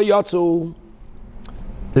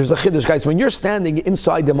chiddush, guys. When you're standing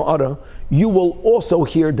inside the ma'ara, you will also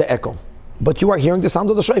hear the echo, but you are hearing the sound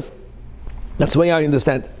of the shofar. That's the way I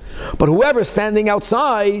understand it. But whoever's standing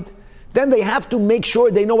outside, then they have to make sure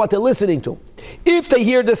they know what they're listening to. If they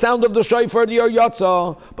hear the sound of the shofar, they are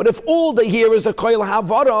yatsa. But if all they hear is the koil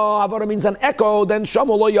havara, havara means an echo, then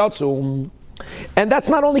shamu lo yatsu. And that's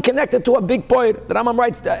not only connected to a big point. The Rambam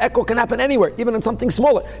writes, the echo can happen anywhere, even in something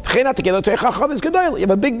smaller. You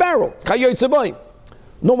have a big barrel.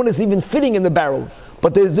 No one is even fitting in the barrel.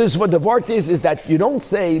 But this what the vart is that you don't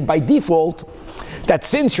say by default that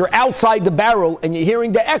since you're outside the barrel and you're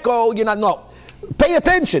hearing the echo, you're not, no. Pay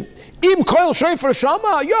attention. Im koil shofar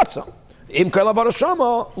shama yatsa. Im koil havara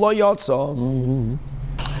shama lo yatsa.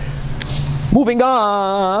 Moving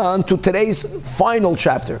on to today's final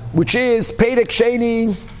chapter, which is Perek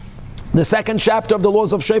Sheni, the second chapter of the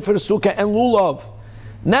laws of shofar, sukkah, and lulav.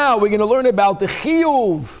 Now we're going to learn about the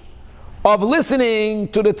chiyuv of listening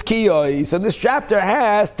to the tkiyos, and this chapter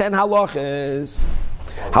has 10 halachas.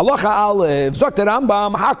 Halacha Aleph, Zok the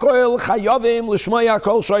Rambam, hakoil chayovim l'shmoya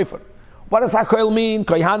kol shofar. What does hakoil mean?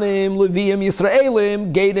 Kohanim, Leviim,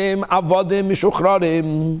 Yisraelim, Gedim, Avodim,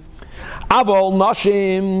 Mishuchrarim. Avol,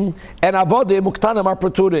 Nashim, and Avodim, Uktanim are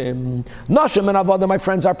Paturim. Nashim and Avodim, my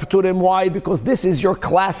friends, are Paturim. Why? Because this is your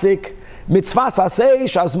classic mitzvah saseh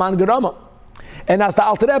shazman gerama. And as the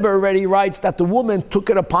Alter Rebbe already writes, that the women took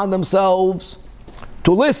it upon themselves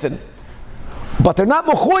to listen. But they're not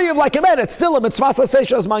mechuyev like a man. It's still a mitzvah saseh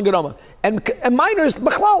shazman gerama. And minors,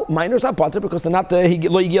 b'chlal, minors are patur because they're not the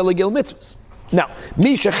lo yigel legil mitzvahs. Now,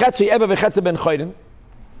 mi shechetzi eva v'chetzi ben choyrim,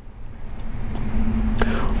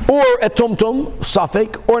 or a tumtum,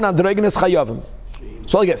 safek, or an androgen is chayavim.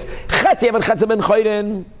 So I guess, chetzi eva v'chetzi ben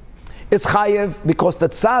choyrim is chayev because the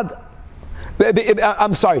tzad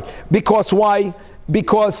I'm sorry. Because why?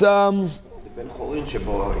 Because the Ben Chorin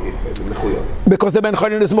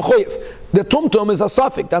is mechuyev. The tumtum is a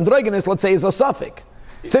suffix. The androgynous, let's say, is a suffix.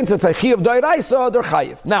 Since it's a chiyuv d'oraisa, they're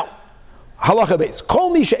chayiv. Now, halacha beis.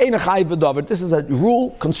 Kol mi she'ein chayiv b'davar. This is a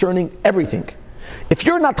rule concerning everything. If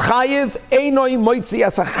you're not chayiv, einoi moitzi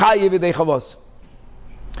as a chayiv v'dei chavos.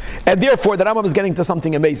 And therefore, the Rambam is getting to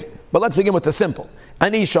something amazing. But let's begin with the simple.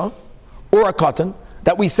 An isha or a katan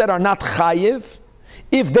that we said are not chayiv,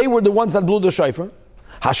 if they were the ones that blew the shofar,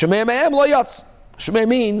 hashemei me'em lo yatz. Shemei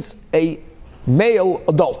means a male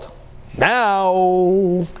adult.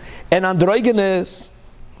 Now, an androgynous,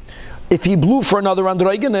 if he blew for another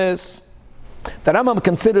androgynous, the Rambam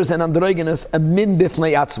considers an androgynous a min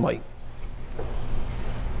bifnei atzmai.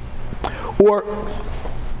 Or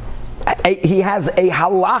he has a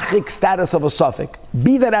halachic status of a suffix.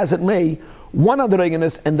 Be that as it may, one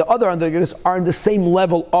androgynous and the other androgynous are in the same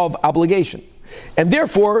level of obligation. And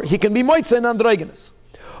therefore, he can be moitza an androgynous.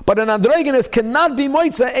 But an androgynous cannot be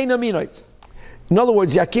moitza ein aminoi. In other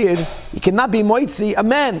words, Yakir, he cannot be moitzi a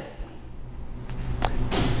man.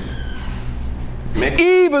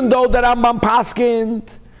 Even though the Rambam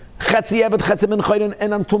paskind, chetzi evet, chetzi ben choyren,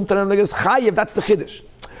 and antumter and leges chayev, that's the chiddush.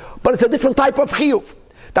 But it's a different type of chiyuv.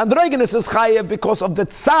 The androgynous is chayev because of the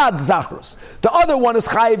tzad zachrus. The other one is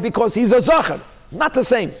chayev because he's a zacher. Not the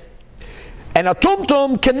same. And a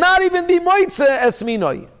tumtum cannot even be moitze es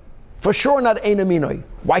minoi. For sure not ein minoi.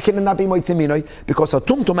 Why can it not be moitze minoi? Because a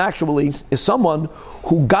tumtum actually is someone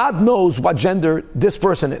who God knows what gender this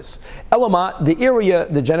person is. Elama, the area,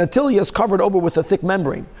 the genitalia is covered over with a thick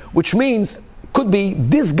membrane, which means could be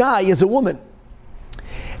this guy is a woman.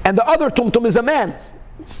 And the other tumtum is a man.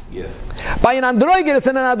 Yeah. By an androgynous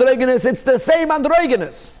and an androgynous, it's the same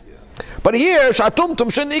androgynous. Yeah. But here,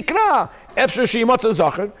 shatumtum shenikra, efshir shimotz a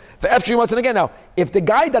zacher, efshir shimotz. And again, now, if the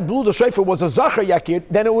guy that blew the shofar was a zacher yakir,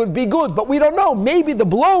 then it would be good. But we don't know. Maybe the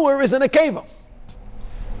blower is in a keva.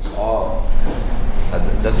 Oh,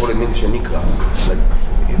 that's what it means shenikra. Like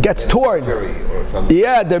gets torn. Or something.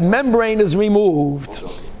 Yeah, the membrane is removed.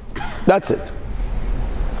 That's it.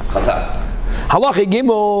 Halacha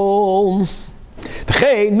gimel.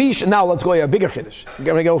 Now let's go a bigger chiddush.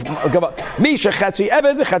 Misha chetzi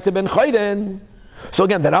eved v'chetzi ben choyren. So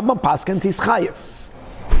again, the Rambam paskent is chayiv.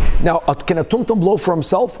 Now, can a tumtum blow for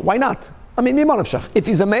himself? Why not? I mean, if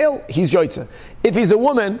he's a male, he's yoytze. If he's a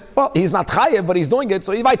woman, well, he's not chayiv, but he's doing it,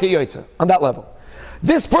 so he's vayti yoytze on that level.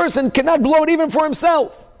 This person cannot blow it even for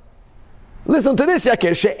himself. Listen to this,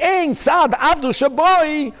 Yakir. She'ein tzad avdu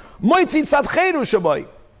shaboy moitzi tzad cheru shaboy.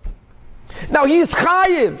 Now he's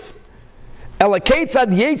chayiv. He's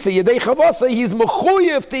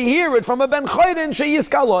mechuyev to hear it from a ben choyren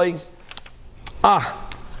sheyiskaloi.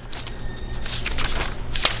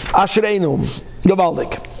 Ashreinu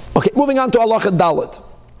gewaldig. Okay, moving on to halacha dalet.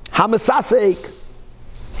 Hamasasek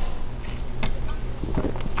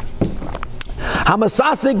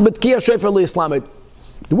b'tkiya shofar le'islamid.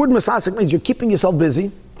 The word masasek means you're keeping yourself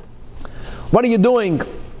busy. What are you doing?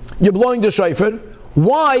 You're blowing the shofar.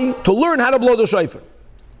 Why? To learn how to blow the shofar.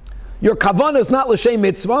 Your kavanah is not l'shem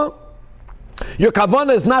mitzvah. Your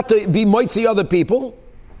kavanah is not to be moitzi other people.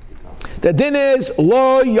 The din is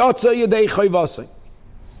lo yotza yedei chayvasei.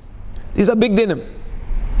 These are big dinim.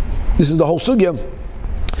 This is the whole sugya.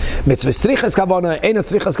 Mitzvah tzrichas kavanah, ein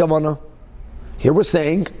tzrichas kavanah. Here we're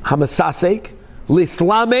saying hamasasek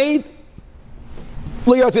lislamed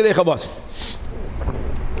lo yotza yedei chayvasei.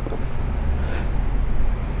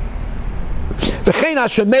 V'chein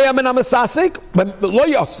hashemeya min hamasasek lo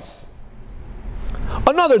yotza.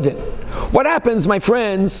 Another din. What happens, my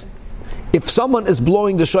friends, if someone is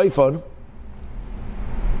blowing the shofar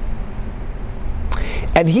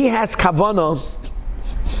and he has kavanah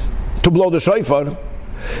to blow the shofar,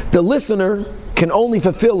 the listener can only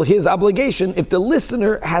fulfill his obligation if the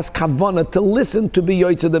listener has kavanah to listen to be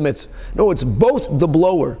yoytze the mitzvah. No, it's both the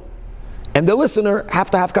blower and the listener have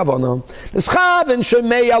to have kavanah.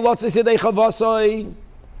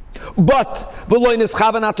 But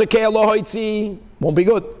won't be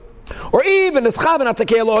good. Or even even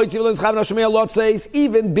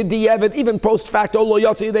b'di'evet, even post facto lo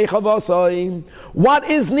yotzi yedei chavasai. What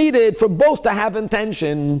is needed for both to have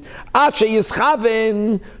intention? Ad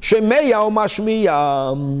sheyischaven shemeya o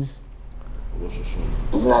mashmiya.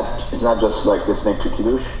 Isn't that just like listening to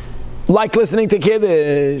Kiddush? Like listening to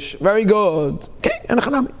Kiddush. Very good. Okay, and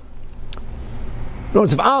chanami.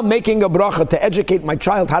 If I'm making a bracha to educate my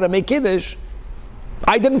child how to make Kiddush,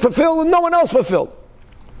 I didn't fulfill and no one else fulfilled.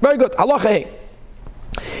 Very good. Halacha hey.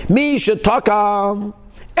 Mi shetakam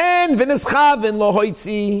and v'nischaven lo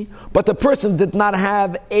hoitzi, but the person did not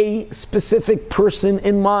have a specific person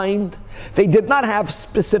in mind. They did not have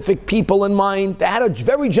specific people in mind. They had a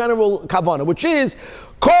very general kavanah, which is,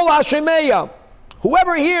 Kol Hashemeya.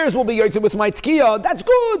 Whoever hears will be yotzei with my tkiya. That's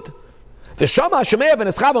good. V'shama Hashemeya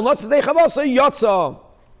v'neschavan lotzes dei chavasa yotza.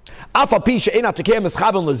 Afa pi she'ena tkiya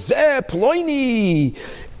meschavan lezeh ploini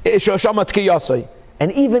shama tkiyasai.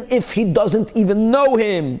 And even if he doesn't even know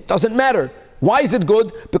him, doesn't matter. Why is it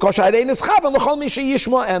good? Because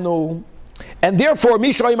and therefore,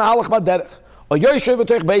 Mishoy Mahalach Baderech, or Yoishev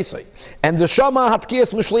B'Toich Beisay, and the Shama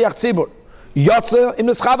Hatkiyas Mishliach Tzibur, Yotze im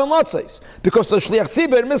Mischaven Lotzes, because the Shliach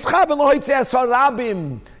Tzibur Mischaven Loitze as for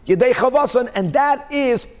Rabim Yedei Chavason, and that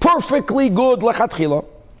is perfectly good Lechatchila.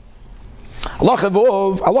 Allah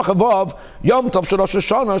Chavav Yom Tov Shrosh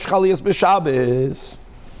Hashanah Shchaliyas B'Shabbos.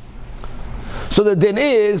 So the din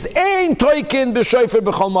is Ein Toikin B'Shofar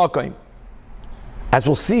B'Chol Makayim. As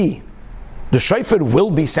we'll see, the shofar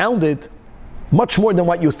will be sounded much more than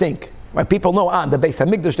what you think. Right? People know the Beis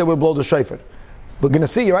Hamikdash they will blow the shofar. We're going to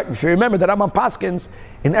see, right? If you remember that Rambam paskins,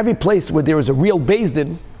 in every place where there is a real Beis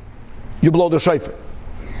Din, you blow the shofar.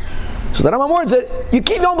 So the Rambam warns it, you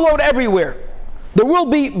don't blow it everywhere. There will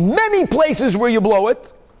be many places where you blow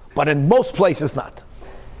it, but in most places not.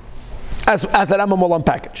 As the Rambam will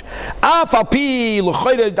unpackage. Afapi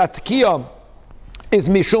l'choyre datkiyah is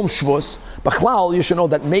mishum shvus. B'chlal, you should know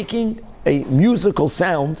that making a musical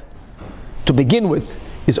sound to begin with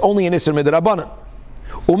is only an isser midrabanan.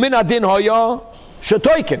 Umin adin haya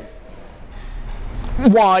shetoiken.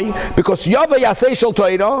 Why? Because yava yasei shel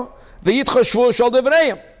toira v'yitcha shvu shel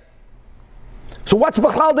devreim. So what's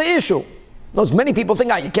b'chlal the issue? Those many people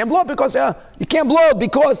think you can't blow it because you can't blow it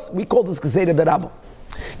because we call this gezeda derabba.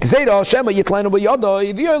 Gezeda shema yitlenu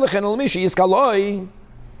b'yadoi v'yoylechen al mishi yiskaloi.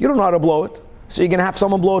 You don't know how to blow it. So you're going to have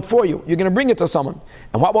someone blow it for you. You're going to bring it to someone.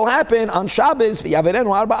 And what will happen on Shabbos, or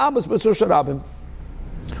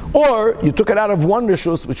you took it out of one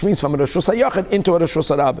Rishus, which means from a Rishus HaYachid into a Rishus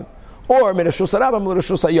HaRabim. Or from a Rishus HaRabim to a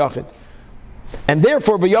Rishus HaYachid. And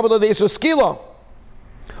therefore,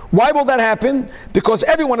 why will that happen? Because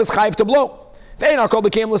everyone is chayiv to blow.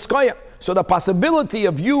 So the possibility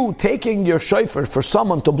of you taking your shofar for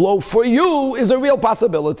someone to blow for you is a real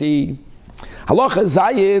possibility. Halacha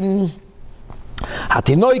Zayin.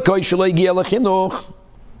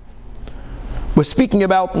 We're speaking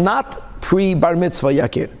about not pre-bar mitzvah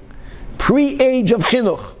yakir, pre-age of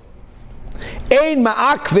chinuch. Ein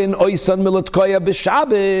ma'akvin oisan milatkoya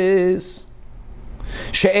b'Shabbos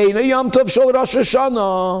she'eina Yom Tov shel Rosh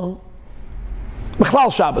Hashanah.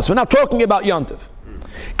 B'chlal Shabbos. We're not talking about Yom Tov.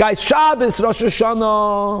 Guys, Shabbos, Rosh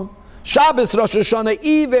Hashanah,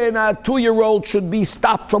 even a 2-year-old should be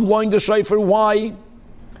stopped from blowing the shofar. Why?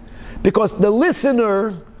 Because the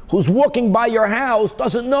listener who's walking by your house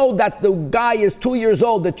doesn't know that the guy is 2 years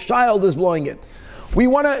old, the child is blowing it.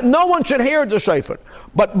 No one should hear the shofar.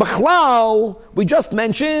 But b'chlal, we just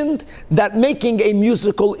mentioned that making a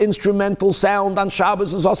musical instrumental sound on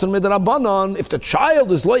Shabbos is also midrabanan. If the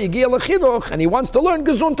child is lo yigia lechinuch and he wants to learn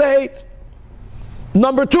gesundheit.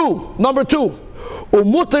 Number two,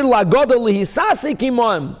 umuter lagoda lihisasik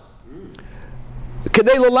imam.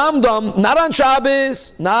 Kedei l'lamdam, not on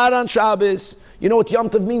Shabbos. You know what Yom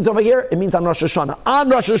Tov means over here? It means on Rosh Hashanah. On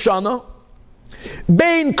Rosh Hashanah,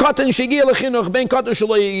 bein katan shegiya lechinuch, bein katan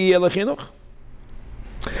shelo yigia lechinuch.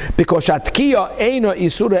 Because atkiya eina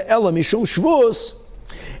isura ela mishum shvus,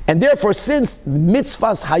 and therefore since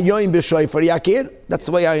mitzvahs hayoim b'shofar yakir, that's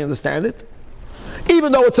the way I understand it,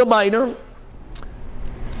 even though it's a minor,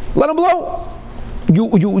 let him blow.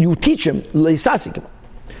 You teach him leisasikim.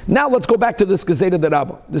 Now let's go back to this Gezeda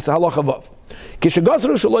Derabba. This is halacha vav.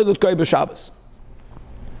 Kishagazru shaloi l'tkoy b'Shabbos.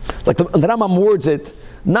 Like the Rambam words it,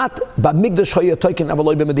 not b'migdash hoya toikin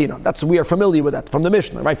avaloi b'Medina. That's we are familiar with that from the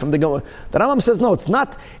Mishnah, right? From the Gemara. The Rambam says no, it's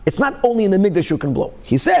not only in the migdash you can blow.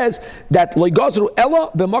 He says that loigazru ella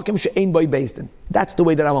b'makim she'ein boi beis din. That's the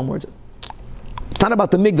way the Rambam words it. It's not about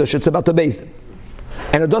the migdash; it's about the beis din.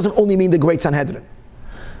 And it doesn't only mean the great Sanhedrin.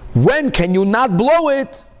 When can you not blow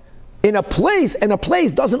it? In a place, and a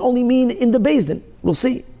place doesn't only mean in the Beis Din. We'll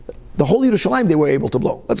see. The whole Yerushalayim they were able to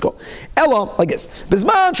blow. Let's go. Ella, like this.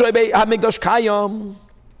 Bizman shoybei hamikdash kayam,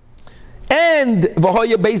 and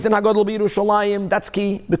v'hoya Beis Din hagadol b'Yerushalayim. That's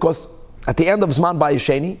key because at the end of Zman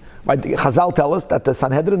Bayisheni, right, Chazal tell us that the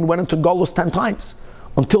Sanhedrin went into Golus 10 times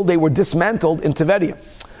until they were dismantled in Tiberia.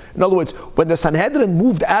 In other words, when the Sanhedrin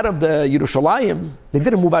moved out of the Yerushalayim, they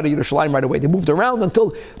didn't move out of Yerushalayim right away. They moved around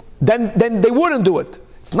until then they wouldn't do it.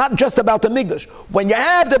 It's not just about the Mikdash. When you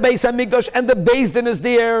have the Beis HaMikdash and the Beis Din is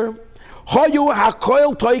there, Hayu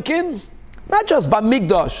HaKoil Toikin, not just by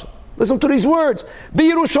Mikdash. Listen to these words.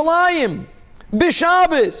 B'Yerushalayim,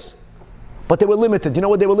 B'Shabbos. but they were limited. You know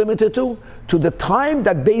what they were limited to? To the time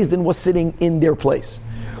that Beis Din was sitting in their place.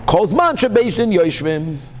 Kol zman shebeis din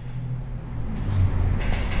yoshvim.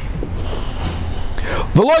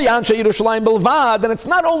 V'lo yanshe Yerushalayim belvad, and it's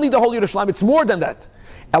not only the whole Yerushalayim, it's more than that.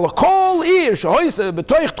 El kol ir shehoise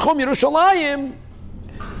b'toich tchum Yerushalayim.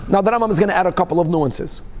 Now the Rambam is going to add a couple of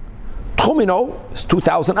nuances. Tchum, is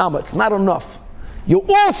 2,000 amma. It's not enough. You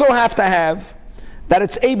also have to have that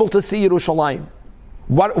it's able to see Yerushalayim.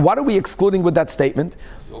 What are we excluding with that statement?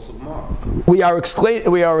 We are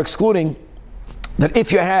excluding that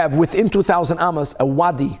if you have within 2,000 amas a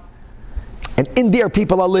wadi, and in there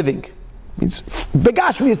people are living, means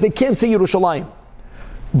Begash means they can't see Yerushalayim,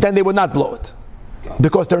 then they would not blow it.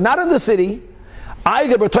 Because they're not in the city,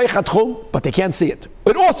 either b'toich hatchum, but they can't see it.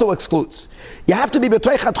 It also excludes. You have to be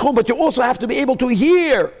b'toich hatchum, but you also have to be able to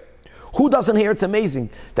hear. Who doesn't hear? It's amazing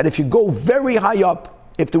that if you go very high up,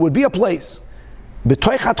 if there would be a place,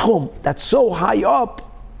 b'toich hatchum, that's so high up,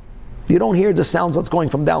 you don't hear the sounds what's going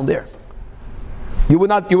from down there. You would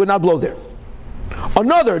not blow there.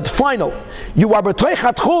 Another, final, you are b'toich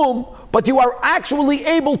hatchum, but you are actually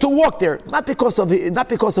able to walk there, not because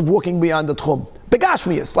of walking beyond the tchum.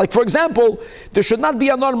 Begashmias, like for example, there should not be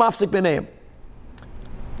a nor mafsik b'neim.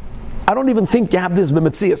 I don't even think you have this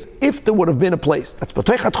b'metzias. If there would have been a place that's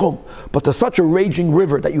b'toich hatchum, but there's such a raging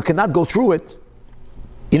river that you cannot go through it,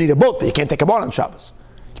 you need a boat, but you can't take a boat on Shabbos.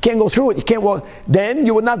 You can't go through it, you can't walk, then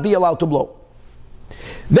you would not be allowed to blow.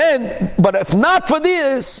 Then, but if not for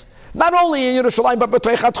this, not only in Yerushalayim, but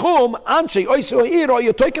b'toich hatchum, anshe oisu ha'ir, or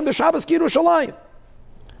you toikim b'Shabbos ki Yerushalayim.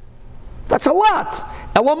 That's a lot.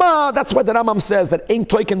 Elama, that's why the Rambam says that ain't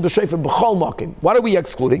toikin b'shofar b'chol makim. What are we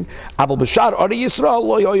excluding? Aval b'shar ari Yisrael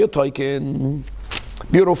lo yoyu toikin.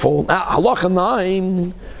 Beautiful. Now, halacha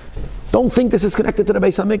 9. Don't think this is connected to the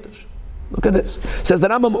Beis HaMikdash. Look at this. It says the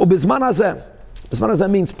Rambam ubizman hazeh. Bizman hazeh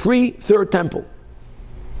means pre-third temple.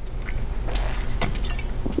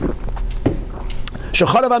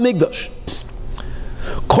 Shecharav HaMikdash.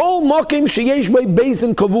 Kol makim sheyesh b'ei Beis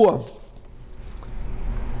Din kavua.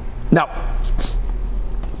 Now,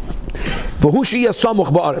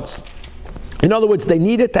 in other words, they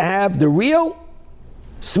needed to have the real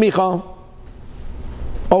smicha.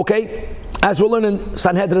 Okay, as we learn in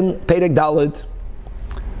Sanhedrin Perek Daled,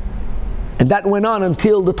 and that went on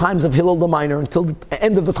until the times of Hillel the Minor, until the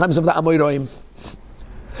end of the times of the Amoraim.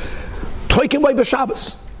 Toikin by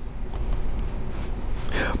b'Shabbos,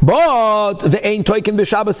 but the ain't toikin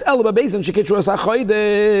b'Shabbos el b'Beis Din shekitru as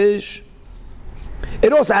hachodesh.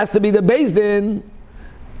 It also has to be the Beis Din,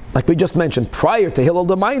 like we just mentioned, prior to Hillel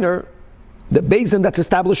the Minor, the Beis Din that's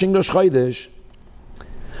establishing Rosh Chodesh.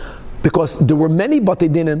 Because there were many Batei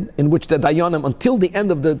Dinim in which the Dayanim, until the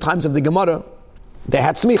end of the times of the Gemara, they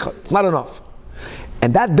had smicha. It's not enough.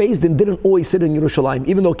 And that Beis Din didn't always sit in Yerushalayim,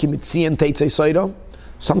 even though Kimitzi and Teitzei Soira,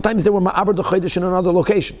 sometimes they were Ma'aber the Chodesh in another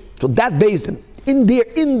location. So that Beis Din, in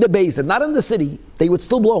the Beis Din, not in the city, they would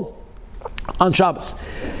still blow on Shabbos.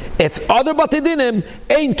 If other Batei Dinim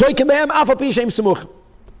ain't toikim behem afa pi shem semuch.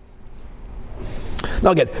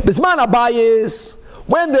 Now again, Bisman Abayis,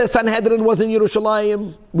 when the Sanhedrin was in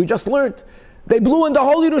Yerushalayim, we just learned, they blew in the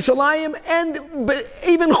whole Yerushalayim and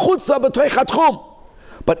even Chutzah b'toich hatchum.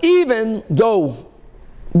 But even though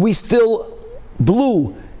we still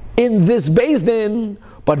blew in this Beis Din,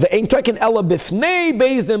 but the ein toikin ela bifnei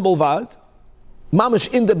Beis Din bolvad,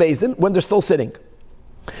 mamish in the Beis Din when they're still sitting.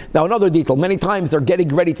 Now another detail, many times they're getting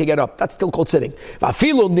ready to get up. That's still called sitting. It's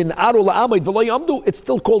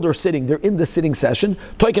still called they're sitting. They're in the sitting session.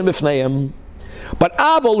 Toikin b'fneim. But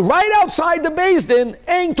Avol, right outside the Beis Din,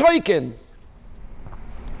 ain't toikin.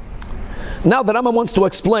 Now the Rambam wants to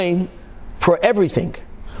explain for everything.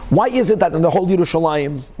 Why is it that in the whole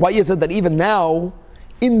Yerushalayim, why is it that even now,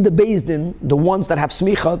 in the Beis Din, the ones that have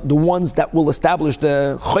smicha, the ones that will establish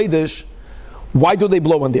the Chodesh, why do they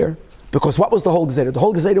blow in there? Because what was the whole Gezerah? The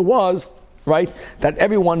whole Gezerah was, right, that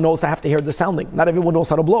everyone knows they have to hear the sounding. Not everyone knows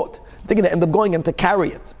how to blow it. They're going to end up going and to carry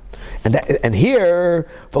it. And here,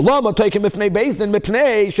 V'lama toikim mifnei Beis Din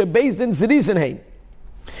mipnei shebeis din zrizin hein.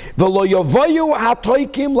 V'lo yovayu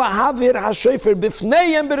hatoikim lahavir hashofer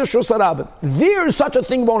b'fneihem b'reshus harabim. There, such a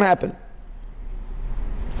thing won't happen.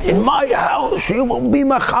 In my house, you will be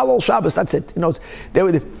machalal Shabbos. That's it. You know,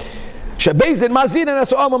 shebeis din mazin and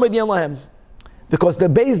aso'am amedyan lahem. Because the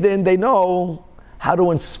Beis Din, they know how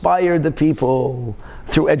to inspire the people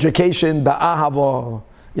through education, ba'ahava.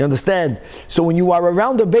 You understand? So when you are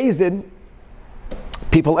around the Beis Din,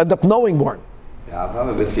 people end up knowing more. And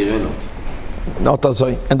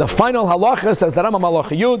the final halacha says the Rambam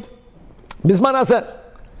halacha Yud, Bizman hazeh,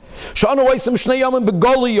 she'anu oisim shnei yomim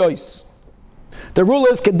begoli yois. The rule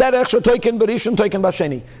is kederech shetoiken berishon toiken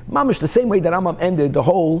basheni. Mamish, the same way that Rambam ended the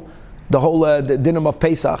whole the dinner of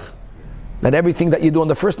Pesach, that everything that you do on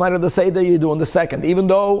the first night of the Seder, you do on the second, even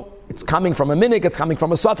though it's coming from a minik, it's coming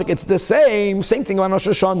from a suffix, it's the same thing on Rosh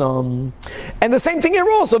Hashanah. And the same thing here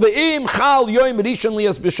also. Ve'im chal yoim rishon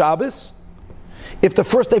liyas b'Shabbos. If the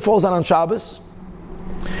first day falls on Shabbos,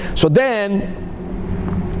 so then,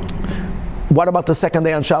 what about the second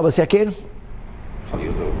day on Shabbos, Yakir?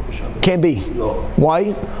 Can't be. No.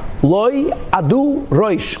 Why? Loi adu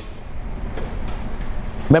roish.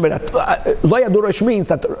 Remember that. Loi adu roish means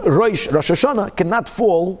that Rosh Hashanah cannot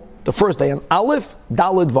fall the first day on Aleph,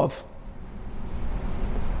 Daled, Vav.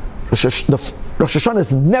 Rosh Hashanah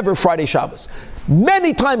is never Friday, Shabbos.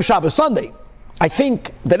 Many times Shabbos, Sunday. I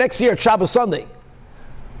think the next year, Shabbos, Sunday.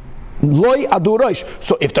 Loi adu roish.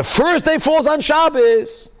 So if the first day falls on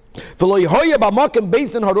Shabbos,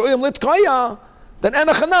 then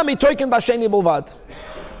enachanami toiken b'sheni bilvad.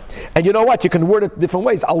 And you know what? You can word it different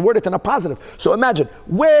ways. I'll word it in a positive. So imagine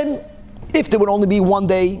if there would only be one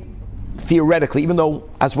day, theoretically, even though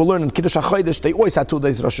as we'll learn in Kiddush HaChodesh, they always had 2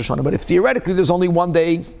 days Rosh Hashanah. But if theoretically there's only one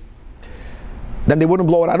day, then they wouldn't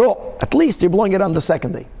blow it at all. At least you're blowing it on the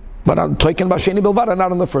second day. But on toiken b'sheni bilvad and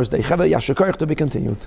not on the first day. To be continued.